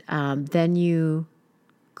 And then you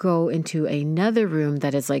go into another room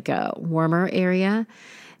that is a warmer area,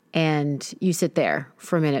 and you sit there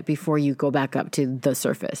for a minute before you go back up to the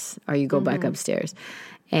surface or you go back upstairs.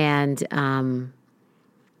 And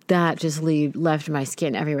that just left my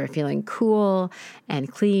skin everywhere feeling cool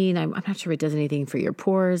and clean. I'm not sure if it does anything for your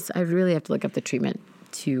pores. I really have to look up the treatment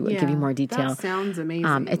to give you more detail. That sounds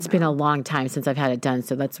amazing. It's been a long time since I've had it done,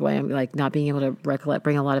 so that's why I'm not being able to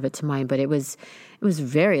bring a lot of it to mind. But it was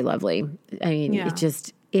very lovely. I mean, it's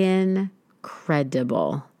just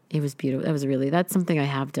incredible. It was beautiful. That's something I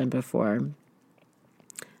have done before.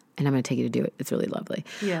 And I'm going to take you to do it. It's really lovely.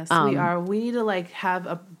 Yes, we are. We need to have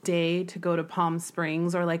a day to go to Palm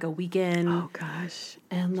Springs or a weekend. Oh gosh.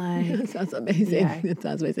 And that sounds amazing. Yeah, it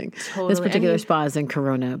sounds amazing. Totally. This particular spa is in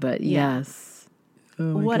Corona, but yes.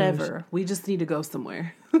 Oh whatever. Gosh. We just need to go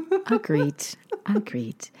somewhere. Agreed. And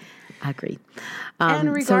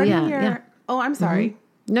regarding Oh, I'm sorry.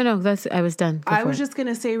 No, I was done. I was just going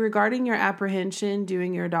to say, regarding your apprehension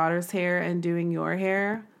doing your daughter's hair and doing your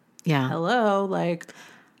hair. Yeah. Hello.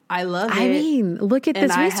 I love it. I mean, look at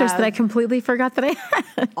this resource that I completely forgot that I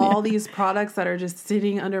had. All these products that are just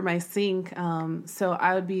sitting under my sink. So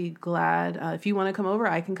I would be glad if you want to come over,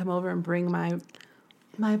 I can come over and bring my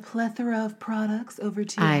plethora of products over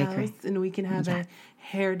to your house. Agree. And we can have a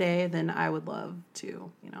hair day. Then I would love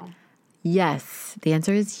to, Yes. The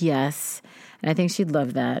answer is yes. And I think she'd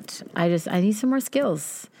love that. I need some more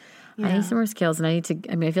skills. Yeah. I need some more skills, and I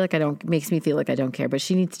feel like makes me feel like I don't care, but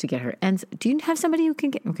she needs to get her ends. Do you have somebody who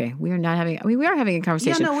can we are having a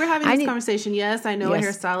conversation. Yeah, no, we're having this conversation. Yes, I know a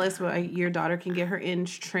hairstylist where your daughter can get her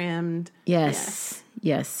ends trimmed. Yes,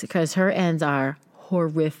 because her ends are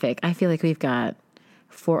horrific. I feel like we've got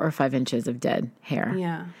 4 or 5 inches of dead hair.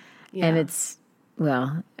 Yeah. And it's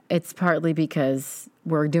partly because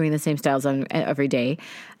we're doing the same styles every day.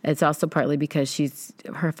 It's also partly because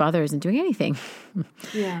her father isn't doing anything.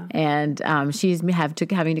 Yeah. And she's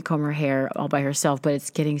having to comb her hair all by herself, but it's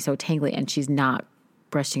getting so tangly, and she's not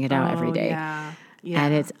brushing it out every day. Yeah.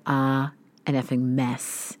 And it's an effing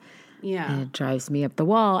mess. Yeah. And it drives me up the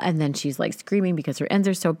wall. And then she's screaming because her ends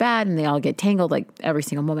are so bad, and they all get tangled every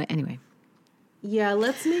single moment. Anyway. Yeah,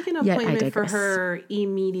 let's make an appointment for her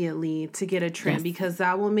immediately to get a trim, because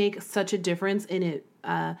that will make such a difference in it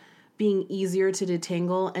being easier to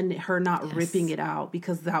detangle and her not ripping it out,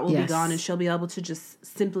 because that will be gone and she'll be able to just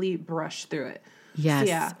simply brush through it. Yes. So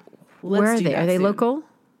yeah. Where are they? Are they local?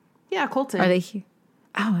 Yeah, Colton. Are they?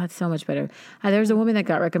 Oh, that's so much better. There's a woman that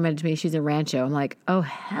got recommended to me. She's in Rancho. I'm like, oh,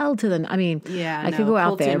 hell to the... I mean, I could go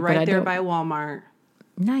out there, right there by Walmart.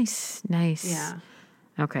 Nice. Yeah.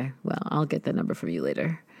 Okay, well, I'll get the number from you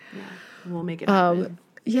later. Yeah, we'll make it happen.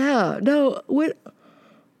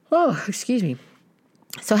 Excuse me.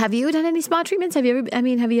 So have you done any spa treatments? Have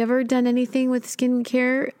you ever done anything with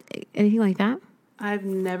skincare, anything like that? I've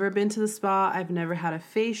never been to the spa. I've never had a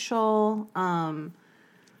facial.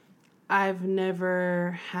 I've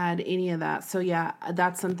never had any of that. So yeah,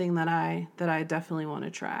 that's something that I definitely want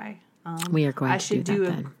to try. We are going I to should do do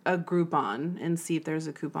that then. a Groupon and see if there's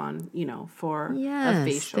a coupon, for Yes, a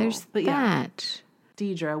facial. there's But that.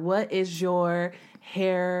 Deidre, what is your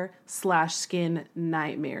hair/skin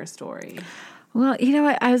nightmare story? Well, you know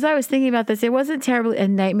what? As I was thinking about this, it wasn't terribly a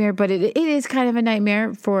nightmare, but it is kind of a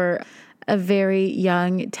nightmare for a very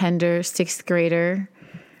young, tender sixth grader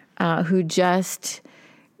who just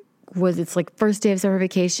it's like first day of summer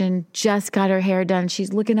vacation, just got her hair done.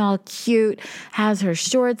 She's looking all cute, has her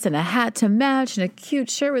shorts and a hat to match and a cute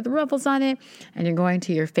shirt with ruffles on it. And you're going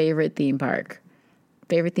to your favorite theme park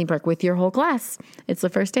with your whole class. It's the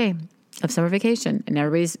first day of summer vacation and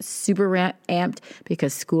everybody's super amped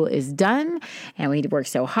because school is done and we worked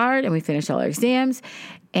so hard and we finished all our exams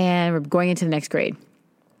and we're going into the next grade.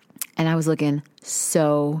 And I was looking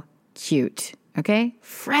so cute. Okay,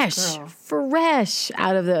 fresh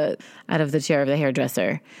out of the chair of the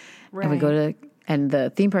hairdresser, right. And we go and the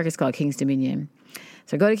theme park is called King's Dominion.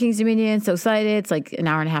 So I go to King's Dominion, so excited. It's like an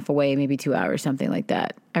hour and a half away, maybe 2 hours, something like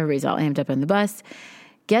that. Everybody's all amped up on the bus.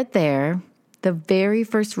 Get there. The very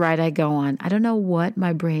first ride I go on, I don't know what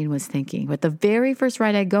my brain was thinking, but the very first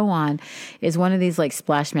ride I go on is one of these like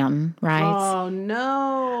Splash Mountain rides. Oh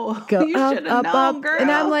no! Go you should have known, girl. And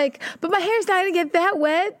I'm like, but my hair's not gonna get that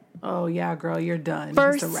wet. Oh, yeah, girl, you're done.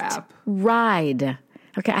 First it's a wrap. Ride.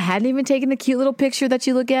 Okay, I hadn't even taken the cute little picture that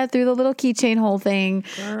you look at through the little keychain hole thing.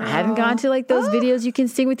 Girl. I hadn't gone to like those videos you can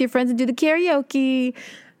sing with your friends and do the karaoke.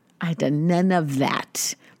 I had done none of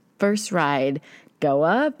that. First ride, go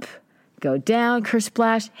up, go down,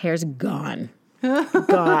 splash, hair's gone.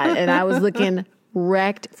 Gone. And I was looking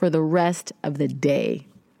wrecked for the rest of the day.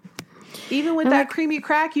 Even with that creamy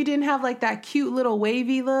crack, you didn't have like that cute little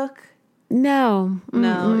wavy look? No,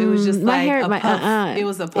 it was just my like hair. A puff. It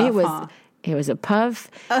was a puff. It was a puff,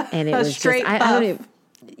 and it was straight just. Puff. I don't even.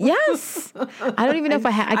 Yes, I don't even know if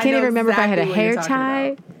I had. I can't even remember exactly if I had a hair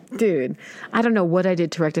tie, dude. I don't know what I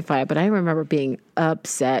did to rectify it, but I remember being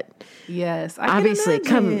upset. Yes, I obviously,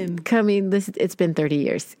 can imagine. coming. Listen, it's been 30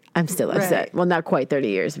 years. I'm still upset. Right. Well, not quite 30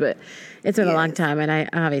 years, but it's been a long time, and I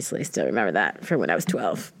obviously still remember that from when I was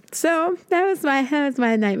 12. So that was my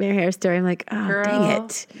nightmare hair story. I'm like, oh, girl, dang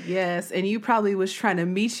it. Yes, and you probably was trying to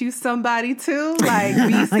meet you somebody too, like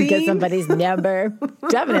be seen. Get somebody's number.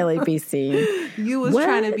 Definitely be seen. You was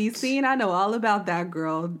trying to be seen. I know all about that,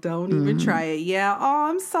 girl. Don't even try it. Yeah. Oh,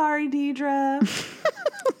 I'm sorry, Deidre.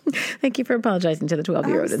 Thank you for apologizing to the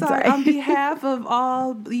 12-year-old inside. On behalf of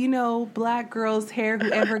all, Black girls' hair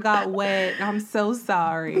who ever got wet, I'm so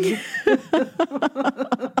sorry.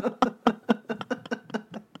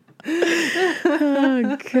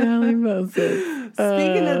 Oh, golly Moses.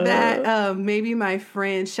 Speaking of that, maybe my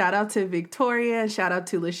friend, shout out to Victoria, shout out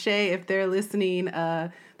to Lachey if they're listening.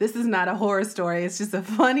 This is not a horror story. It's just a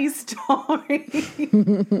funny story.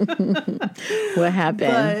 What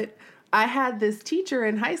happened? But I had this teacher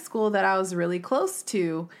in high school that I was really close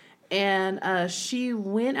to. And she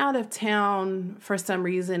went out of town for some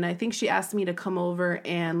reason. I think she asked me to come over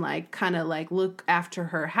and kind of look after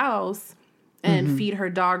her house and feed her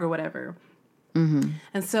dog or whatever. Mm-hmm.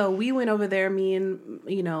 And so we went over there, me and,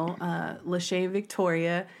 Lachey and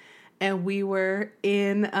Victoria, and we were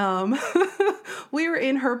in her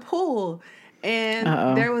pool.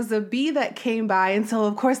 And there was a bee that came by. And so,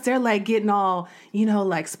 of course, they're getting all,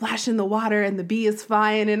 splashing the water and the bee is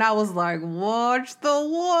flying. And I was like, watch the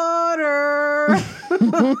water.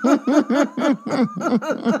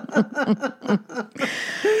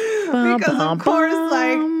 Because, of course,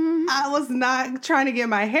 I was not trying to get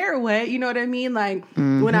my hair wet. You know what I mean?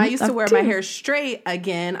 When I used to wear my hair straight,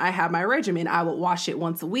 again, I had my regimen. I would wash it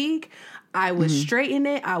once a week. I would straighten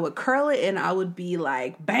it, I would curl it, and I would be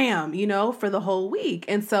like, bam, for the whole week.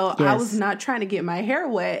 And so I was not trying to get my hair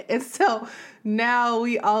wet. And so now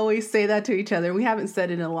we always say that to each other. We haven't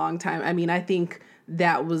said it in a long time. I mean, I think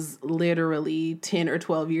that was literally 10 or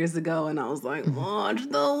 12 years ago. And I was like, watch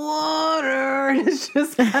the water. And it's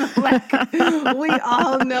just kind of we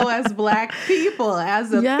all know as Black people,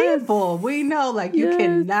 as a people, we know you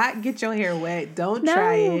cannot get your hair wet. Don't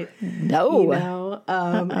try it. No.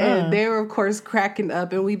 And they were, of course, cracking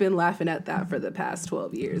up. And we've been laughing at that for the past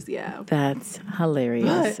 12 years. Yeah. That's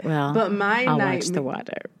hilarious. But my I'll watch the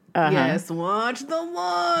water. Yes, watch the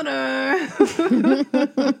water.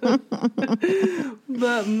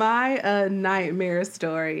 But my nightmare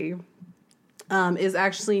story is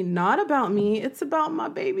actually not about me. It's about my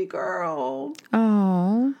baby girl.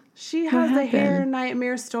 Oh. She has a hair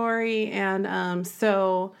nightmare story. And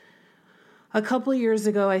so a couple of years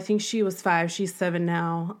ago, I think she was 5. She's 7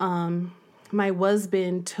 now. My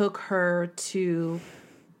husband took her to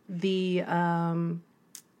the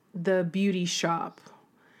beauty shop.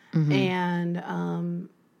 Mm-hmm. And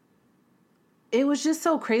it was just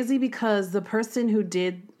so crazy because the person who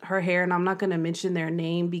did her hair, and I'm not going to mention their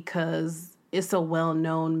name because it's a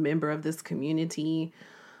well-known member of this community,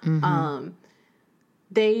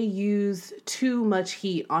 they used too much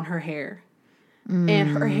heat on her hair. And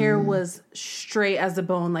her hair was straight as a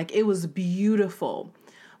bone. Like, it was beautiful.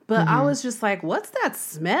 But I was just like, what's that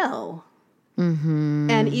smell?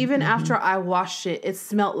 And even after I washed it, it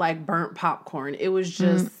smelled like burnt popcorn. It was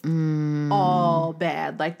just all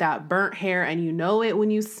bad. Like that burnt hair. And you know it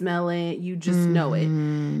when you smell it. You just know it.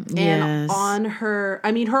 And on her,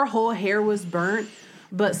 I mean, her whole hair was burnt.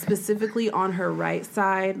 But specifically on her right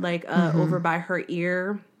side, like over by her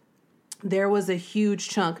ear, there was a huge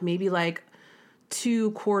chunk, maybe like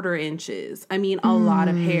 2/4 inches. I mean, a lot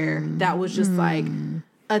of hair that was just like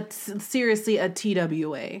seriously a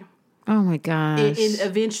TWA. Oh my gosh.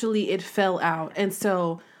 Eventually it fell out. And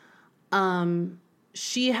so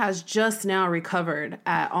she has just now recovered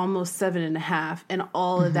at almost 7.5, and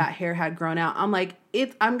all of that hair had grown out. I'm like,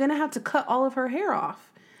 I'm going to have to cut all of her hair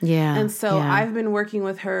off. Yeah. And so I've been working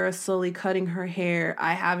with her, slowly cutting her hair.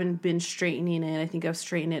 I haven't been straightening it. I think I've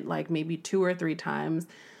straightened it like maybe 2 or 3 times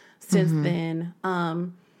since then.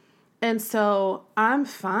 And so I'm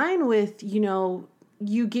fine with,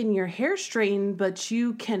 you getting your hair straightened, but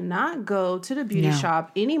you cannot go to the beauty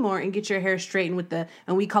shop anymore and get your hair straightened with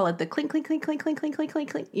and we call it the clink, clink, clink, clink, clink, clink, clink, clink,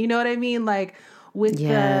 clink. You know what I mean? Like with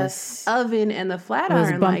the oven and the flat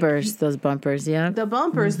iron. Those bumpers, yeah. The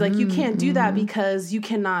bumpers, like you can't do that because you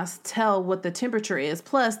cannot tell what the temperature is.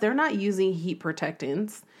 Plus, they're not using heat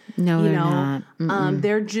protectants. No, they're not.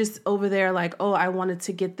 They're just over there like, oh, I wanted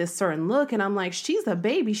to get this certain look. And I'm like, she's a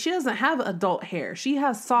baby. She doesn't have adult hair. She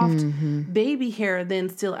has soft baby hair then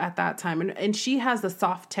still at that time. And she has a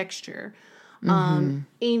soft texture.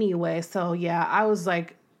 Anyway, so yeah, I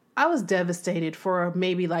was devastated for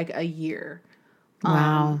maybe like a year.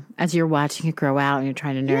 Wow. As you're watching it grow out and you're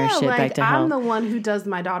trying to nourish it back to health. I'm the one who does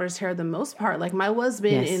my daughter's hair the most part. Like my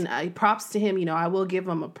husband, and props to him, I will give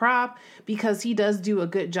him a prop because he does do a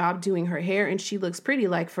good job doing her hair and she looks pretty.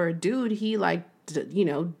 Like for a dude, he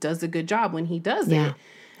does a good job when he does it.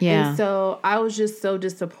 Yeah. And so I was just so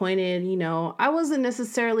disappointed, I wasn't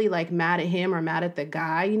necessarily like mad at him or mad at the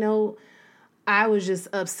guy, I was just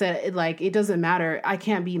upset. Like, it doesn't matter. I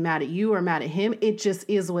can't be mad at you or mad at him. It just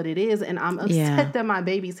is what it is. And I'm upset that my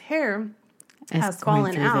baby's hair has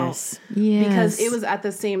fallen out. Because it was at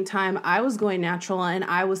the same time I was going natural and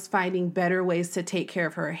I was finding better ways to take care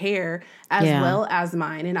of her hair as well as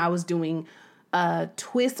mine. And I was doing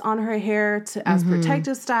twists on her hair as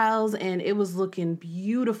protective styles, and it was looking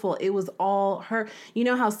beautiful. It was all her. You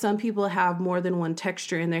know how some people have more than one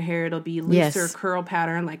texture in their hair? It'll be looser curl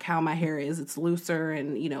pattern, like how my hair is. It's looser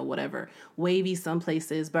and, whatever, wavy some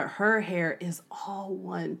places. But her hair is all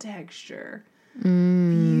one texture.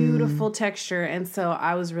 Beautiful texture. And so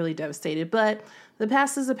I was really devastated. But the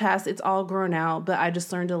past is the past. It's all grown out. But I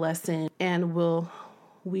just learned a lesson, and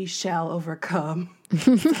we shall overcome.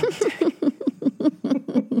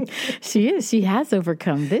 She has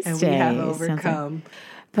overcome this and day. We have overcome.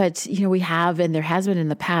 But, we have, and there has been in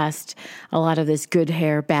the past, a lot of this good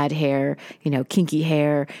hair, bad hair, kinky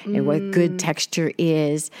hair, and what good texture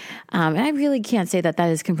is. And I really can't say that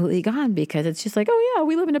is completely gone because it's just like, oh, yeah,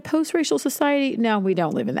 we live in a post-racial society. No, we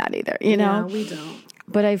don't live in that either, No, we don't.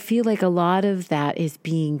 But I feel like a lot of that is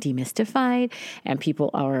being demystified, and people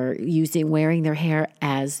are wearing their hair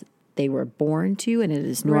as they were born to, and it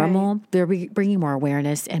is normal. Right. They're bringing more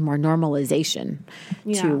awareness and more normalization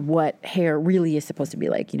to what hair really is supposed to be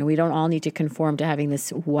like. We don't all need to conform to having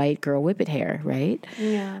this white girl whippet hair, right?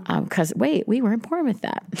 Yeah. Because we weren't born with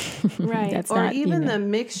that. Right. That's or not, even the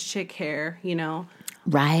mixed chick hair,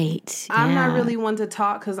 Right. I'm not really one to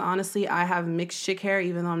talk because honestly, I have mixed chick hair,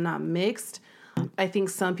 even though I'm not mixed. I think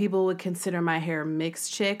some people would consider my hair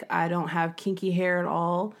mixed chick. I don't have kinky hair at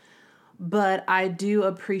all. But I do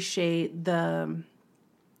appreciate the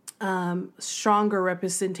stronger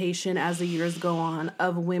representation as the years go on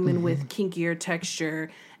of women with kinkier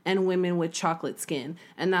texture and women with chocolate skin.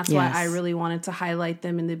 And that's why I really wanted to highlight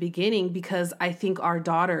them in the beginning, because I think our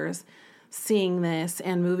daughters seeing this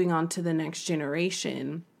and moving on to the next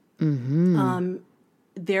generation,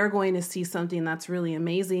 they're going to see something that's really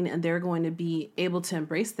amazing, and they're going to be able to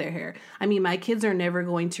embrace their hair. I mean, my kids are never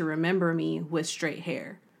going to remember me with straight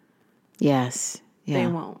hair. Yes. Yeah. They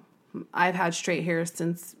won't. I've had straight hair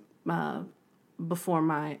since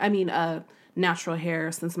natural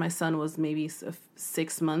hair since my son was maybe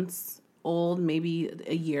 6 months old, maybe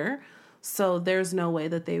a year. So there's no way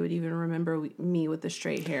that they would even remember me with the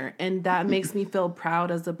straight hair. And that makes me feel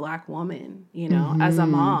proud as a Black woman, as a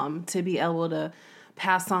mom, to be able to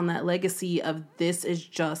pass on that legacy of this is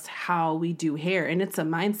just how we do hair. And it's a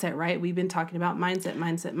mindset, right? We've been talking about mindset.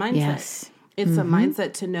 Yes. It's a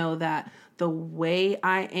mindset to know that the way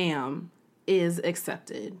I am is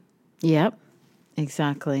accepted. Yep.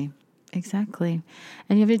 Exactly.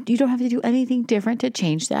 And you don't have to do anything different to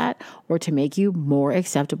change that or to make you more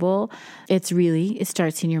acceptable. It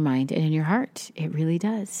starts in your mind and in your heart. It really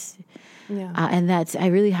does. Yeah. And I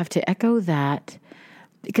really have to echo that,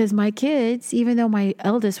 because my kids, even though my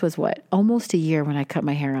eldest was almost a year when I cut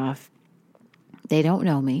my hair off, they don't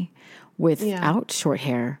know me without short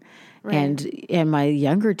hair. Right. And my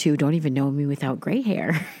younger two don't even know me without gray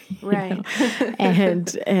hair. Right.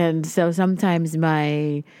 and so sometimes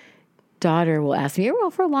my daughter will ask me,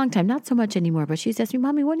 well, for a long time, not so much anymore, but she's asked me,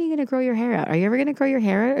 Mommy, when are you going to grow your hair out? Are you ever going to grow your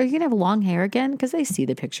hair out? Are you going to have long hair again? Because they see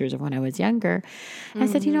the pictures of when I was younger. I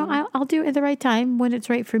said, I'll do it at the right time when it's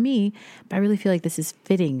right for me. But I really feel like this is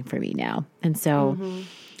fitting for me now. And so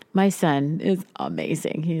my son is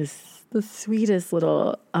amazing. He's the sweetest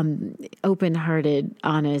little open-hearted,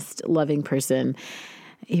 honest, loving person.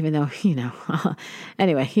 Even though, even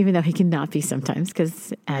though he cannot be sometimes,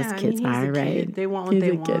 because kids are, right? Kid. They want what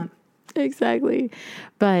they want. Kid. Exactly.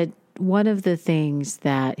 But one of the things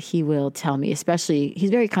that he will tell me, especially, he's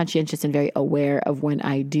very conscientious and very aware of when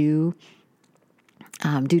I do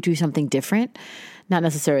something different, not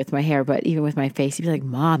necessarily with my hair, but even with my face. He'd be like,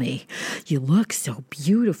 Mommy, you look so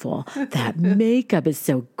beautiful. That makeup is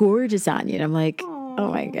so gorgeous on you. And I'm like, oh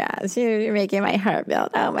my gosh, you're making my heart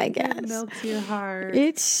melt. Oh my gosh. It melts your heart.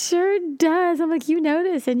 It sure does. I'm like, you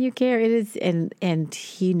notice and you care. It is, and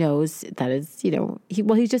he knows that is,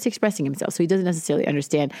 he's just expressing himself. So he doesn't necessarily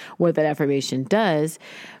understand what that affirmation does,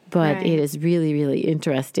 but it is really, really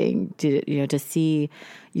interesting to see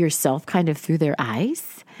yourself kind of through their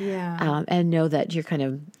eyes. Yeah. And know that you're kind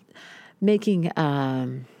of making,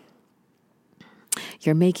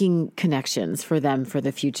 you're making connections for them for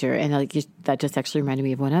the future. And that just actually reminded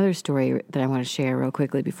me of one other story that I want to share real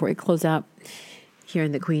quickly before we close out here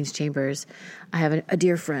in the Queen's Chambers. I have a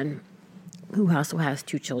dear friend who also has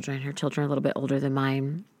two children. Her children are a little bit older than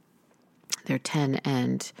mine. They're 10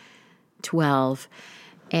 and 12.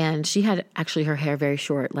 And she had actually her hair very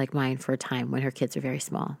short like mine for a time when her kids were very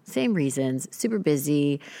small. Same reasons, super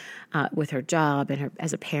busy with her job and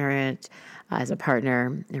as a parent, as a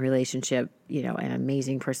partner in a relationship, an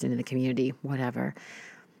amazing person in the community, whatever.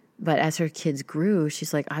 But as her kids grew,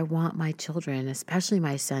 she's like, I want my children, especially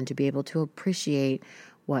my son, to be able to appreciate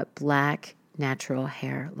what black natural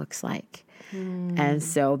hair looks like. And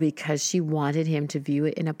so because she wanted him to view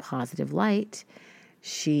it in a positive light,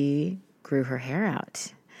 she grew her hair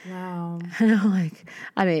out. Wow. And I'm like,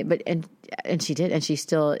 and she did, and she is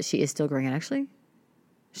still growing out. Actually,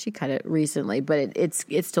 she cut it recently, but it's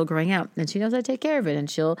still growing out, and she knows how to take care of it. And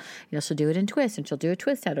she'll do it in twists, and she'll do a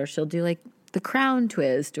twist out, or she'll do like the crown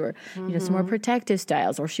twist, or some more protective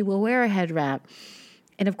styles, or she will wear a head wrap.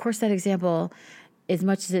 And of course, that example, as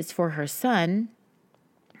much as it's for her son,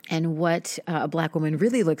 and what a black woman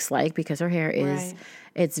really looks like, because her hair is,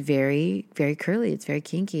 it's very, very curly, it's very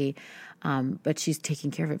kinky. But she's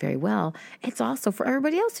taking care of it very well. It's also for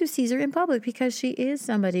everybody else who sees her in public, because she is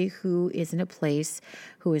somebody who is in a place,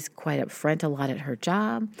 who is quite upfront a lot at her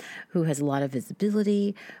job, who has a lot of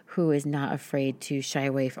visibility, who is not afraid to shy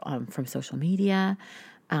away from social media.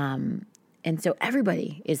 And so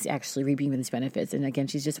everybody is actually reaping these benefits. And again,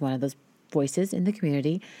 she's just one of those voices in the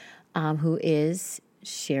community who is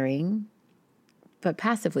sharing, but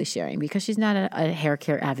passively sharing, because she's not a hair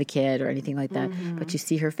care advocate or anything like that. But you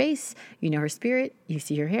see her face, her spirit, you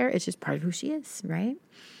see her hair. It's just part of who she is, right?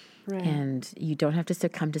 And you don't have to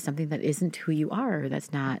succumb to something that isn't who you are.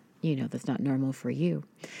 That's not, that's not normal for you.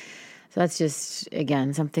 So that's just,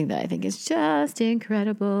 again, something that I think is just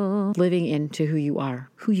incredible. Living into who you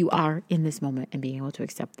are in this moment, and being able to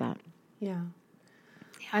accept that. Yeah.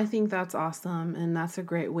 I think that's awesome, and that's a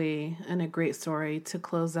great way and a great story to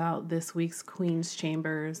close out this week's Queen's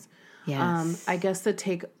Chambers. Yes. I guess the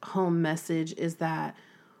take-home message is that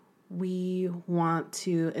we want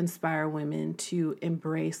to inspire women to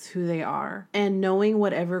embrace who they are. And knowing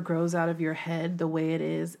whatever grows out of your head the way it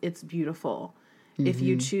is, it's beautiful. If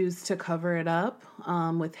you choose to cover it up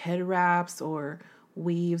with head wraps or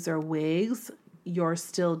weaves or wigs, you're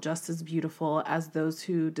still just as beautiful as those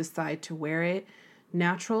who decide to wear it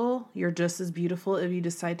natural. You're just as beautiful if you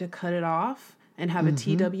decide to cut it off and have a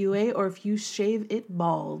TWA, or if you shave it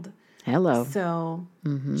bald. Hello. So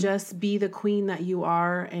just be the queen that you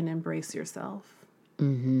are and embrace yourself.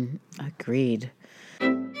 Agreed.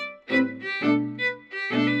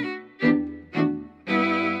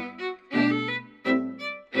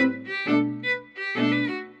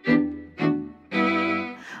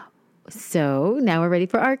 So now we're ready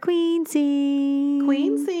for our queen scene.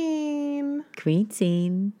 Queen scene. Queen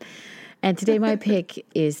scene. And today my pick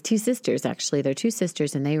is two sisters, actually. They're two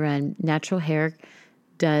sisters, and they run Natural Hair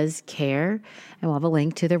Does Care. And we'll have a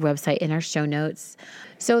link to their website in our show notes.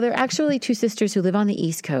 So they're actually two sisters who live on the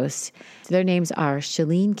East Coast. Their names are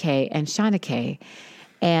Shalene K and Shauna K.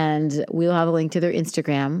 And we'll have a link to their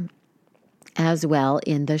Instagram as well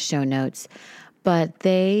in the show notes. But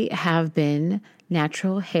they have been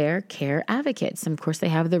natural hair care advocates. And of course, they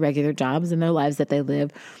have the regular jobs in their lives that they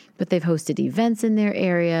live, but they've hosted events in their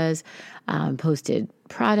areas, posted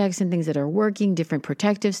products and things that are working, different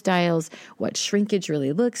protective styles, what shrinkage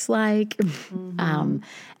really looks like. And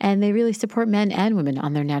they really support men and women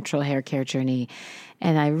on their natural hair care journey.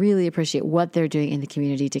 And I really appreciate what they're doing in the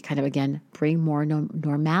community to kind of, again, bring more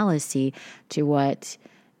normalcy to what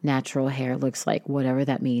natural hair looks like, whatever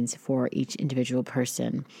that means for each individual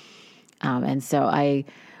person. And so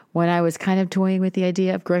when I was kind of toying with the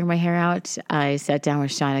idea of growing my hair out, I sat down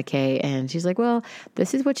with Shauna K, and she's like, well,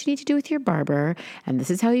 this is what you need to do with your barber, and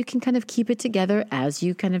this is how you can kind of keep it together as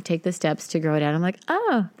you kind of take the steps to grow it out. I'm like,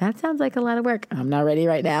 oh, that sounds like a lot of work. I'm not ready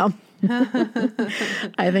right now.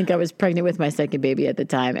 I think I was pregnant with my second baby at the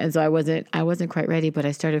time, and so I wasn't quite ready, but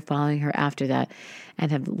I started following her after that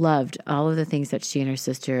and have loved all of the things that she and her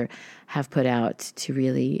sister have put out to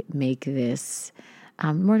really make this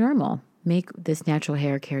more normal. Make this natural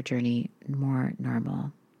hair care journey more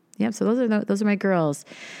normal. Yep. So those are my girls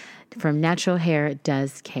from Natural Hair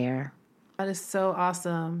Does Care. That is so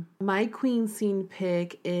awesome. My queen scene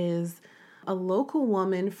pick is a local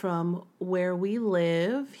woman from where we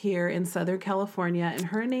live here in Southern California, and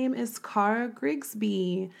her name is Cara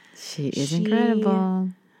Grigsby. She is incredible.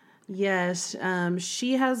 Yes,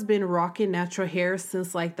 she has been rocking natural hair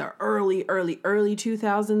since like the early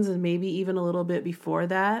 2000s, and maybe even a little bit before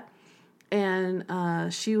that. And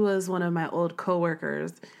she was one of my old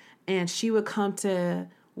coworkers, and she would come to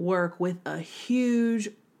work with a huge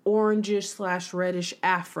orangish / reddish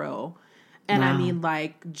afro. And wow. I mean,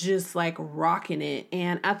 like, just like rocking it.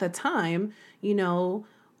 And at the time, you know,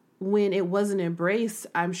 when it wasn't embraced,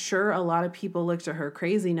 I'm sure a lot of people looked at her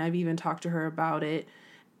crazy, and I've even talked to her about it.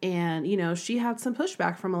 And, you know, she had some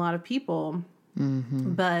pushback from a lot of people,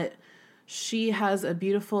 but she has a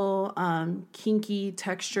beautiful, kinky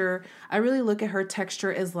texture. I really look at her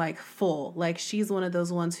texture as like full. Like, she's one of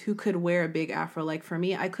those ones who could wear a big afro. Like, for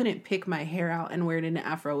me, I couldn't pick my hair out and wear it in an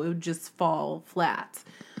afro. It would just fall flat.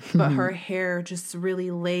 But her hair just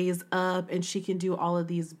really lays up, and she can do all of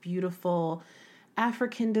these beautiful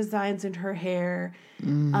African designs in her hair.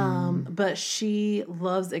 But she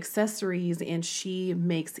loves accessories, and she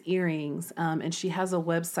makes earrings. And she has a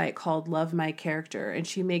website called Love My Character, and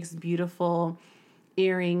she makes beautiful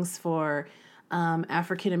earrings for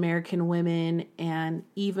African American women, and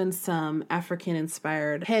even some African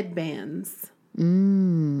inspired headbands.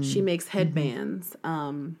 She makes headbands.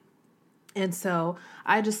 And so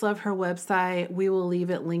I just love her website. We will leave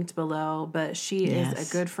it linked below, but she is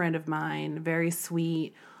a good friend of mine, very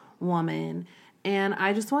sweet woman. And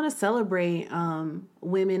I just want to celebrate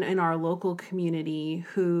women in our local community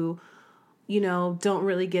who, you know, don't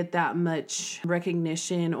really get that much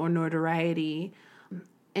recognition or notoriety.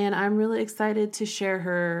 And I'm really excited to share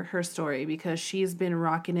her story, because she's been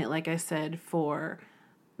rocking it, like I said, for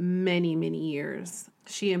many, many years.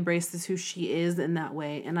 She embraces who she is in that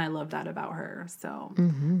way, and I love that about her. So,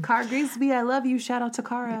 Cara Grigsby, I love you. Shout out to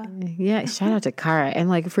Cara. Yeah, shout out to Cara. And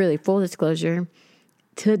like, really, full disclosure,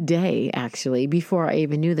 today, actually, before I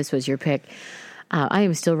even knew this was your pick, I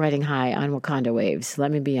am still riding high on Wakanda waves.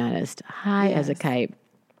 Let me be honest, high as a kite.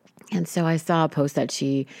 And so I saw a post that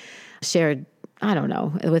she shared, I don't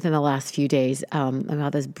know, within the last few days,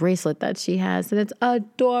 about this bracelet that she has, and it's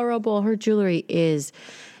adorable. Her jewelry is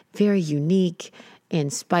very unique,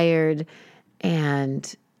 inspired,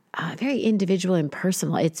 and very individual and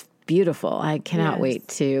personal. It's beautiful. I cannot wait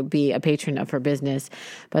to be a patron of her business.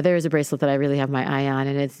 But there is a bracelet that I really have my eye on,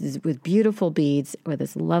 and it's with beautiful beads with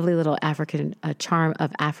this lovely little African charm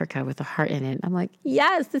of Africa with a heart in it. I'm like,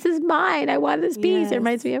 yes, this is mine. I want this piece. It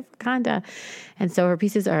reminds me of Wakanda. And so her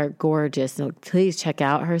pieces are gorgeous. So please check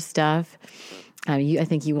out her stuff. I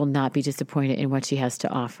think you will not be disappointed in what she has to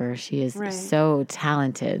offer. She is so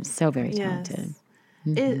talented, so very talented.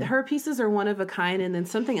 Her pieces are one of a kind, and then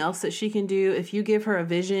something else that she can do, if you give her a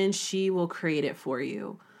vision, she will create it for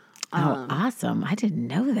you. Awesome. I didn't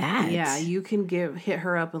know that. Yeah, you can hit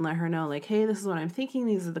her up and let her know, like, hey, this is what I'm thinking.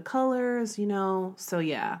 These are the colors, you know. So,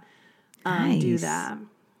 yeah, do that.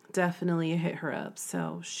 Definitely hit her up.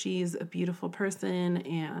 So she's a beautiful person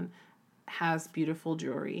and has beautiful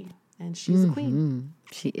jewelry. And she's a queen.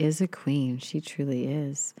 She is a queen. She truly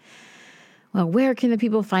is. Well, where can the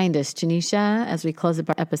people find us, Janisha, as we close up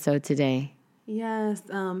our episode today? Yes.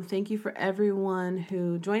 Thank you for everyone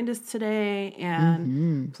who joined us today.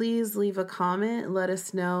 And please leave a comment. Let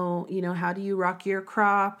us know, how do you rock your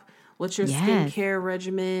crop? What's your skincare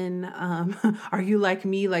regimen? Are you like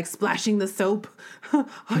me, like splashing the soap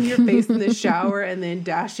on your face in the shower and then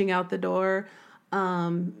dashing out the door?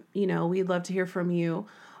 We'd love to hear from you.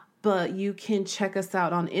 But you can check us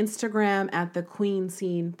out on Instagram at the Queen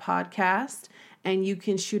Scene Podcast. And you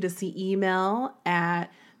can shoot us an email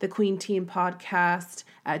at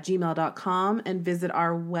thequeenteampodcast@gmail.com and visit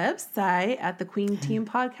our website at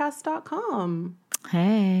thequeenteampodcast.com.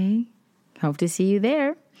 Hey, hope to see you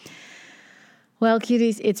there. Well,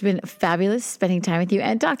 cuties, it's been fabulous spending time with you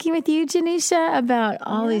and talking with you, Janisha, about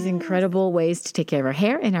all these incredible ways to take care of our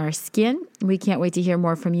hair and our skin. We can't wait to hear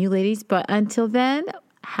more from you, ladies. But until then,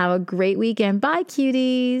 have a great weekend. Bye,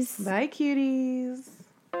 cuties. Bye, cuties.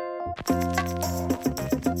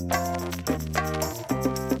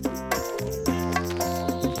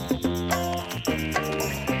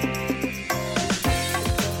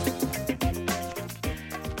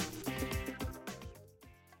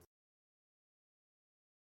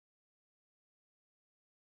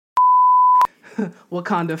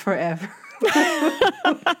 Wakanda forever.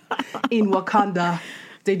 In Wakanda,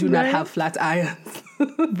 they do not have flat irons.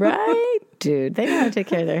 Right? Dude, they know how to take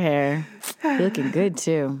care of their hair. They're looking good,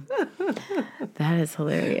 too. That is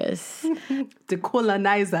hilarious. The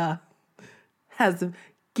colonizer has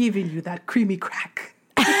given you that creamy crack.